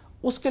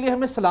 اس کے لیے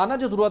ہمیں سالانہ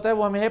جو ضرورت ہے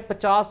وہ ہمیں ہے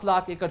 50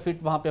 لاکھ ایکڑ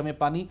فٹ وہاں پہ ہمیں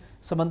پانی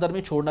سمندر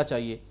میں چھوڑنا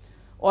چاہیے.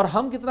 اور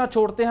ہم کتنا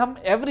چھوڑتے ہیں؟ ہم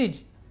ایوریج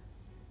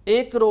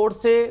 1 کروڑ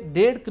سے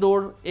 1.5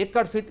 کروڑ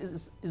ایکڑ فٹ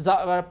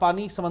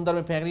پانی سمندر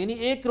میں پھینک رہے ہیں،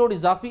 یعنی 1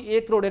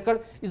 کروڑ ایکڑ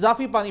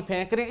اضافی پانی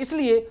پھینک رہے ہیں، اس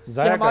لیے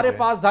کہ ہمارے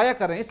پاس ضائع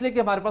کر رہے ہیں، اس لیے کہ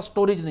ہمارے پاس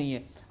سٹوریج نہیں ہے.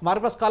 ہمارے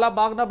پاس کالا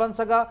باغ نہ بن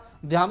سکا.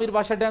 دھیامیر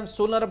بادشاہ ڈیم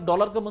 $16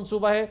 ارب کا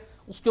منصوبہ ہے،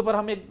 اس کے اوپر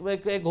ہم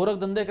ایک گورکھ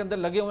دندے کے اندر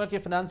لگے ہوئے ہیں کہ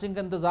فنانسنگ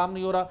کا انتظام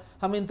نہیں ہو رہا،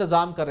 ہم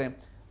انتظام کر رہے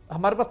ہیں.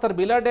 ہمارے پاس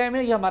تربیلا ڈیم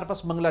ہے یا ہمارے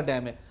پاس منگلا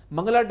ڈیم ہے.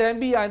 منگلا ڈیم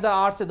بھی آئندہ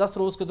 8 سے 10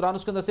 روز کے دوران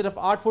اس کے اندر صرف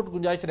 8 فٹ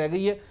گنجائش رہ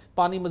گئی ہے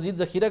پانی مزید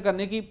ذخیرہ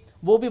کرنے کی،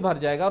 وہ بھی بھر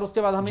جائے گا اور اس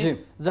کے بعد ہمیں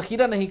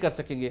ذخیرہ نہیں کر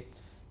سکیں گے.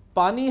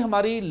 پانی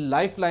ہماری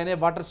لائف لائن ہے،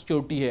 واٹر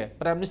سیکیورٹی ہے.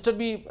 پرائم منسٹر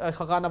بھی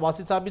خاقان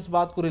عباسی صاحب اس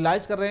بات کو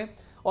ریلائز کر رہے ہیں،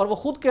 اور وہ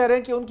خود کہہ رہے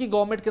ہیں کہ ان کی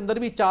گورنمنٹ کے اندر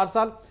بھی 4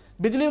 سال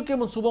بجلی کے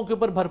منصوبوں کے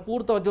اوپر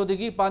بھرپور توجہ دی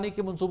گئی، پانی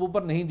کے منصوبوں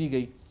پر نہیں دی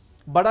گئی.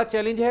 بڑا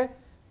چیلنج ہے.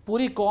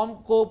 پوری قوم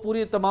کو،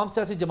 پوری تمام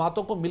سیاسی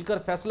جماعتوں کو مل کر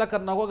فیصلہ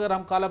کرنا ہوگا اگر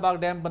ہم کالا باغ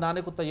ڈیم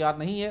بنانے کو تیار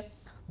نہیں ہے.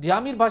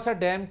 دھیامیر بادشاہ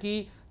ڈیم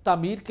کی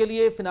تعمیر کے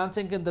لیے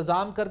فنانسنگ کا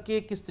انتظام کر کے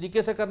کس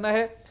طریقے سے کرنا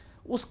ہے،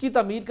 اس کی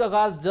تعمیر کا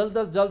آغاز جلد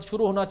از جلد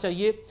شروع ہونا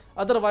چاہیے.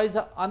 ادروائز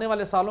آنے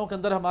والے سالوں کے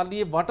اندر ہمارے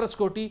لیے واٹر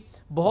سیکورٹی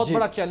بہت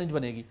بڑا چیلنج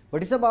بنے گی.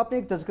 بٹی صاحب، آپ نے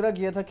ایک تذکرہ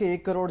کیا تھا کہ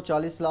 1 کروڑ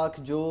 40 لاکھ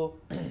جو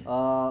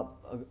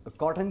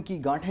کاٹن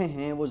کی گانٹھیں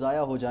ہیں وہ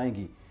ضائع ہو جائیں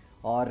گی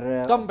اور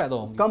کم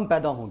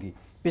پیدا ہوں گی.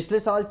 پچھلے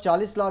سال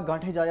 40 لاکھ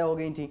گانٹھیں ضائع ہو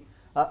گئی تھیں.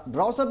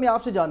 راؤ صاحب، میں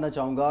آپ سے جاننا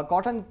چاہوں گا،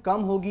 کاٹن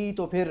کم ہوگی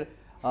تو پھر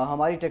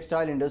ہماری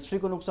ٹیکسٹائل انڈسٹری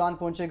کو نقصان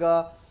پہنچے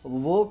گا،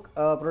 وہ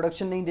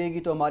پروڈکشن نہیں دے گی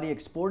تو ہماری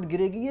ایکسپورٹ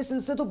گرے گی. یہ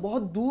سلسلے تو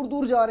بہت دور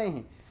دور جا رہے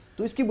ہیں،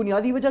 تو اس کی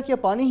بنیادی وجہ کیا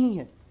پانی ہی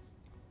ہے؟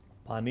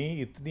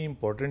 پانی اتنی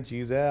امپورٹنٹ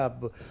چیز ہے،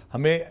 اب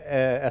ہمیں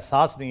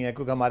احساس نہیں ہے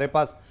کیونکہ ہمارے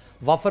پاس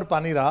وافر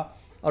پانی رہا،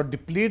 اور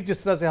ڈپلیٹ جس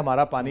طرح سے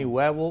ہمارا پانی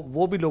ہوا ہے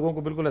وہ بھی لوگوں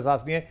کو بالکل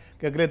احساس نہیں ہے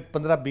کہ اگلے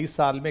 15-20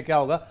 سال میں کیا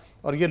ہوگا.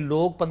 اور یہ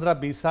لوگ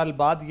 15-20 سال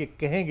بعد یہ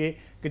کہیں گے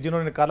کہ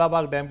جنہوں نے کالا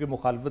باغ ڈیم کی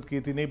مخالفت کی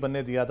تھی، نہیں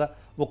بننے دیا تھا،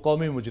 وہ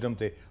قومی مجرم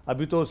تھے.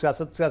 ابھی تو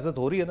سیاست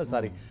ہو رہی ہے نا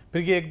ساری. پھر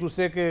یہ ایک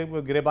دوسرے کے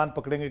گریبان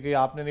پکڑیں گے کہ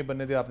آپ نے نہیں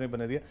بننے دیا، آپ نے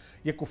بننے دیا.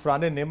 یہ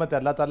کفران نعمت ہے.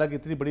 اللہ تعالیٰ کی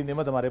اتنی بڑی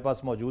نعمت ہمارے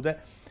پاس موجود ہے.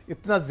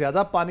 اتنا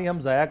زیادہ پانی ہم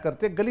ضائع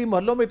کرتے ہیں، گلی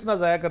محلوں میں اتنا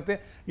ضائع کرتے ہیں.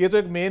 یہ تو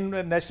ایک مین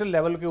نیشنل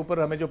لیول کے اوپر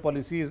ہمیں جو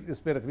پالیسی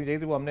اس پہ رکھنی چاہیے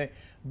تھی، وہ ہم نے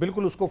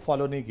بالکل اس کو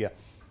فالو نہیں کیا.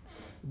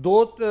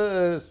 2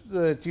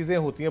 چیزیں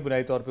ہوتی ہیں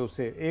بنیادی طور پہ اس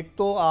سے. ایک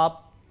تو آپ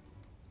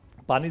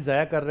پانی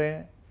ضائع کر رہے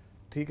ہیں،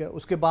 ٹھیک ہے،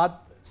 اس کے بعد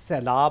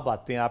سیلاب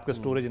آتے ہیں آپ کے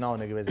سٹوریج نہ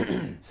ہونے کی وجہ سے.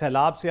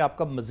 سیلاب سے آپ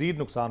کا مزید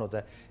نقصان ہوتا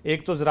ہے.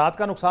 ایک تو زراعت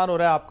کا نقصان ہو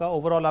رہا ہے، آپ کا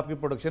اوور آل آپ کی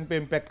پروڈکشن پہ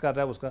امپیکٹ کر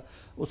رہا ہے اس کا.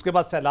 اس کے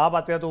بعد سیلاب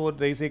آتے ہیں تو وہ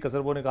رہی سے کسر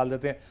وہ نکال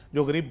دیتے ہیں.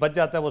 جو غریب بچ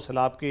جاتا ہے وہ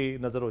سیلاب کی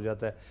نظر ہو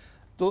جاتا ہے.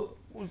 تو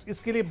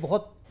اس کے لیے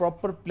بہت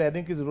پراپر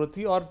پلاننگ کی ضرورت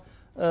تھی. اور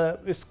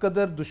اس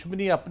قدر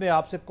دشمنی اپنے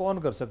آپ سے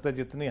کون کر سکتا ہے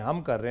جتنی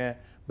ہم کر رہے ہیں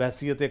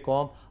بحیثیت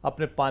قوم.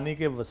 اپنے پانی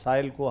کے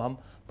وسائل کو ہم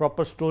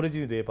پراپر سٹوریج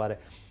نہیں دے پا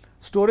رہے.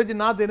 سٹوریج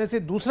نہ دینے سے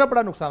دوسرا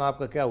بڑا نقصان آپ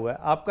کا کیا ہوا ہے؟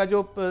 آپ کا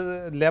جو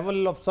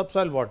level of sub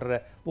soil water ہے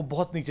وہ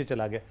بہت نیچے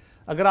چلا گیا.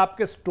 اگر آپ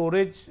کے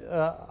سٹوریج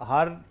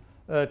ہر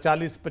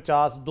 40,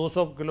 50,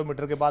 200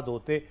 کلومیٹر کے بعد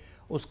ہوتے،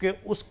 اس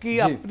کی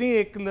اپنی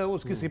ایک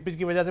اس کی سیپیج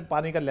کی وجہ سے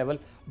پانی کا لیول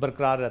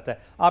برقرار رہتا ہے.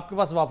 آپ کے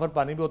پاس وافر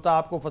پانی بھی ہوتا ہے.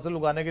 آپ کو فصل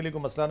اگانے کے لیے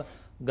کوئی مسئلہ نہ،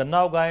 گنا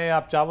اگائیں،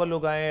 آپ چاول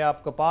اگائیں،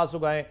 آپ کپاس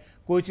اگائیں،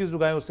 کوئی چیز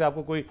اگائیں، اس سے آپ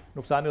کو کوئی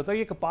نقصان نہیں ہوتا.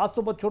 یہ کپاس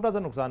تو بہت چھوٹا سا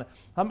نقصان ہے.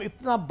 ہم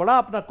اتنا بڑا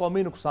اپنا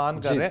قومی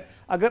نقصان کر رہے ہیں.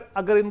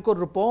 اگر ان کو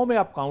روپوں میں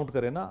آپ کاؤنٹ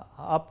کریں نا،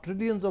 آپ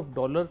ٹریلینز آف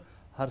ڈالر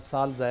ہر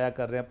سال ضائع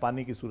کر رہے ہیں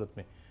پانی کی صورت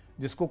میں،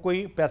 جس کو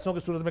کوئی پیسوں کی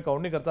صورت میں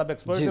کاؤنٹ نہیں کرتا. آپ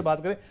ایکسپرٹ سے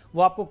بات کریں،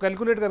 وہ آپ کو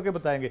کیلکولیٹ کر کے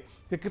بتائیں گے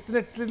کہ کتنے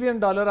ٹریلین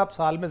ڈالر آپ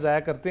سال میں ضائع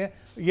کرتے ہیں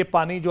یہ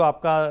پانی جو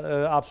آپ کا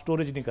آپ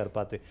سٹوریج نہیں کر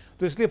پاتے.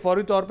 تو اس لیے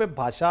فوری طور پہ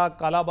بھاشا،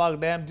 کالا باغ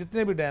ڈیم،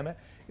 جتنے بھی ڈیم ہیں،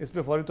 اس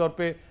پہ فوری طور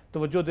پہ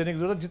توجہ دینے کی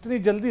ضرورت ہے. جتنی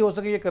جلدی ہو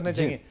سکے یہ کرنے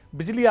چاہیے.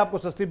 بجلی آپ کو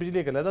سستی بجلی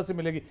ایک علیحدہ سے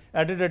ملے گی.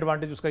 ایڈڈ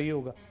ایڈوانٹیج اس کا یہ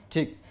ہوگا.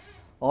 ٹھیک.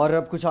 اور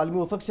اب کچھ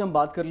عالمی افق سے ہم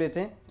بات کر لیتے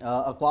ہیں.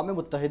 اقوام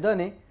متحدہ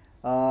نے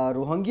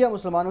روہنگیا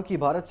مسلمانوں کی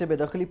بھارت سے بے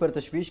دخلی پر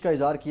تشویش کا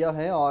اظہار کیا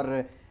ہے، اور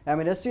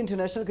ایمنسٹی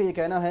انٹرنیشنل کا یہ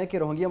کہنا ہے کہ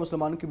روہنگیا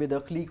مسلمانوں کی بے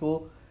دخلی کو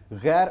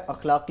غیر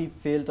اخلاقی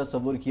فعل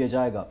تصور کیا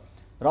جائے گا.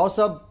 راؤ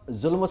صاحب،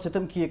 ظلم و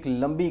ستم کی ایک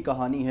لمبی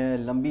کہانی ہے،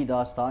 لمبی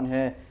داستان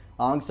ہے.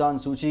 آنگ سان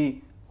سوچی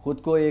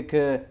خود کو ایک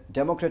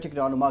ڈیموکریٹک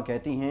رہنما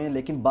کہتی ہیں،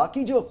 لیکن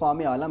باقی جو اقوام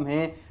عالم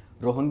ہیں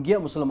روہنگیا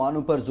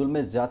مسلمانوں پر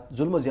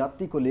ظلم و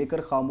زیادتی کو لے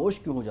کر خاموش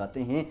کیوں ہو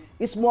جاتے ہیں؟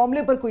 اس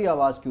معاملے پر کوئی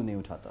آواز کیوں نہیں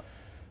اٹھاتا؟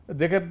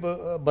 دیکھیں،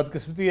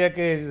 بدقسمتی ہے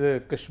کہ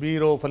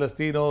کشمیر ہو،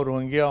 فلسطین ہو،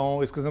 روہنگیا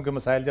ہوں، اس قسم کے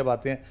مسائل جب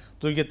آتے ہیں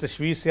تو یہ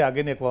تشویش سے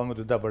آگے نہیں اقوام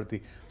متحدہ بڑھتی،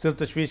 صرف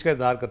تشویش کا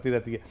اظہار کرتی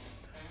رہتی ہے.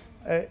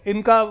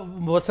 ان کا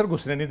مؤثر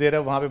گھسنے نہیں دے رہا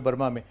وہاں پہ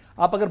برما میں.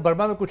 آپ اگر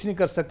برما میں کچھ نہیں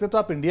کر سکتے تو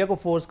آپ انڈیا کو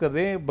فورس کر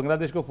دیں، بنگلہ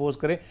دیش کو فورس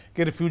کریں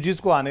کہ ریفیوجیز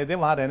کو آنے دیں،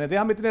 وہاں رہنے دیں.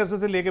 ہم اتنے عرصے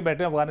سے لے کے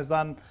بیٹھے ہیں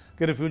افغانستان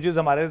کے ریفیوجیز،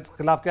 ہمارے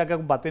خلاف کیا کیا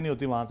باتیں نہیں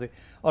ہوتی وہاں سے،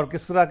 اور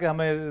کس طرح کے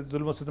ہمیں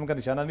ظلم و ستم کا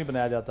نشانہ نہیں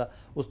بنایا جاتا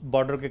اس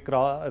بارڈر کے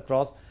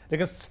کراس،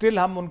 لیکن سٹل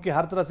ہم ان کی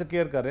ہر طرح سے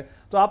کیئر کر رہے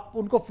ہیں. تو آپ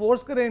ان کو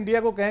فورس کریں،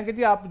 انڈیا کو کہیں کہ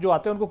جی آپ جو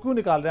آتے ہیں ان کو کیوں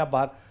نکال رہے ہیں آپ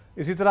باہر.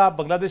 اسی طرح آپ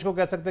بنگلہ دیش کو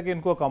کہہ سکتے ہیں کہ ان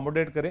کو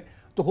اکاموڈیٹ کریں،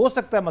 تو ہو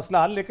سکتا ہے مسئلہ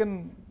حل. لیکن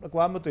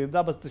اقوام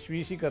متحدہ بس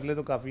تشویش ہی کر لے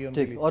تو کافی ہے ان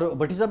کے لیے. اور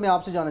بھٹی صاحب، میں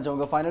آپ سے جاننا چاہوں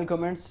گا فائنل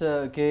کمنٹس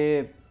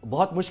کہ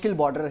بہت مشکل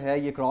بارڈر ہے،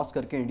 یہ کراس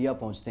کر کے انڈیا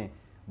پہنچتے ہیں.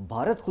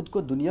 بھارت خود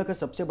کو دنیا کا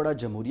سب سے بڑا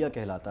جمہوریہ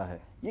کہلاتا ہے،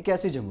 یہ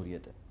کیسی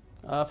جمہوریت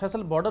ہے؟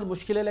 فیصل، بارڈر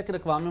مشکل ہے لیکن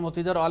اقوام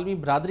متحدہ اور عالمی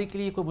برادری کے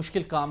لیے کوئی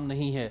مشکل کام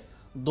نہیں ہے.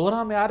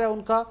 دوہرا معیار ہے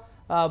ان کا.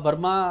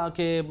 برما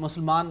کے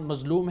مسلمان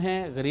مظلوم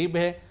ہیں، غریب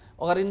ہیں.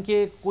 اگر ان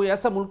کے کوئی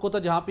ایسا ملک ہوتا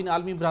جہاں پہ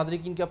عالمی برادری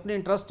کی ان کے اپنے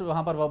انٹرسٹ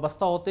وہاں پر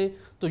وابستہ ہوتے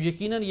تو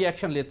یقیناً یہ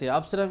ایکشن لیتے.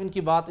 اب صرف ان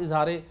کی بات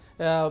اظہار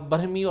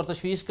برہمی اور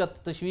تشویش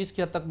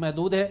کی حد تک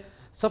محدود ہے.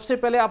 سب سے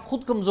پہلے آپ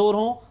خود کمزور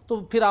ہوں تو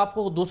پھر آپ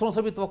کو دوسروں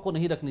سے بھی توقع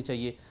نہیں رکھنی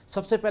چاہیے.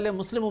 سب سے پہلے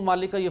مسلم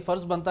ممالک کا یہ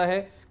فرض بنتا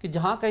ہے کہ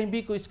جہاں کہیں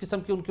بھی کوئی اس قسم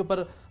کی ان کے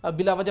اوپر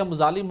بلا وجہ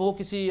مظالم ہو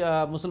کسی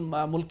مسلم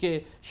ملک کے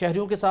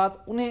شہریوں کے ساتھ،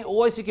 انہیں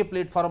OIC کے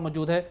پلیٹ فارم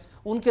موجود ہے،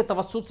 ان کے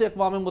توسط سے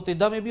اقوام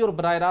متحدہ میں بھی اور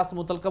براہ راست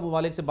متعلقہ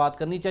ممالک سے بات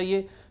کرنی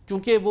چاہیے.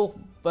 چونکہ وہ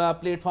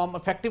پلیٹ فارم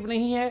افیکٹو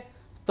نہیں ہے،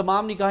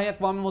 تمام نگاہیں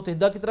اقوام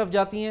متحدہ کی طرف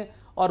جاتی ہیں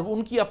اور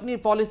ان کی اپنی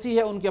پالیسی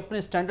ہے، ان کے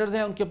اپنے سٹینڈرز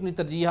ہیں، ان کی اپنی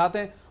ترجیحات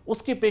ہیں.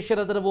 اس کے پیش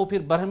نظر وہ پھر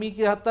برہمی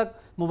کی حد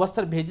تک،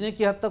 مبصر بھیجنے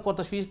کی حد تک اور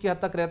تشویش کی حد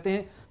تک رہتے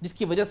ہیں، جس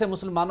کی وجہ سے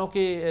مسلمانوں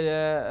کے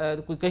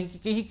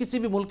کہیں کسی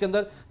بھی ملک کے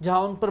اندر جہاں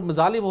ان پر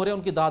مظالم ہو رہے ہیں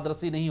ان کی داد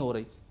رسی نہیں ہو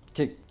رہی.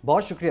 ٹھیک،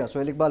 بہت شکریہ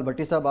سہیل اقبال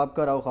بھٹی صاحب آپ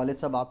کا، راؤ خالد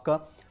صاحب آپ کا.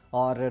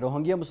 اور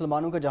روہنگیا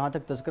مسلمانوں کا جہاں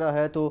تک تذکرہ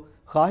ہے تو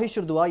خواہش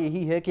اور دعا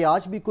یہی ہے کہ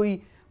آج بھی کوئی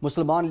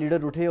مسلمان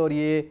لیڈر اٹھے اور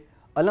یہ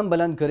علم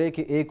بلند کرے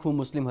کہ ایک ہوں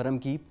مسلم حرم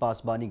کی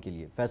پاسبانی کے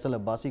لیے. فیصل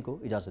عباسی کو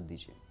اجازت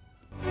دیجیے.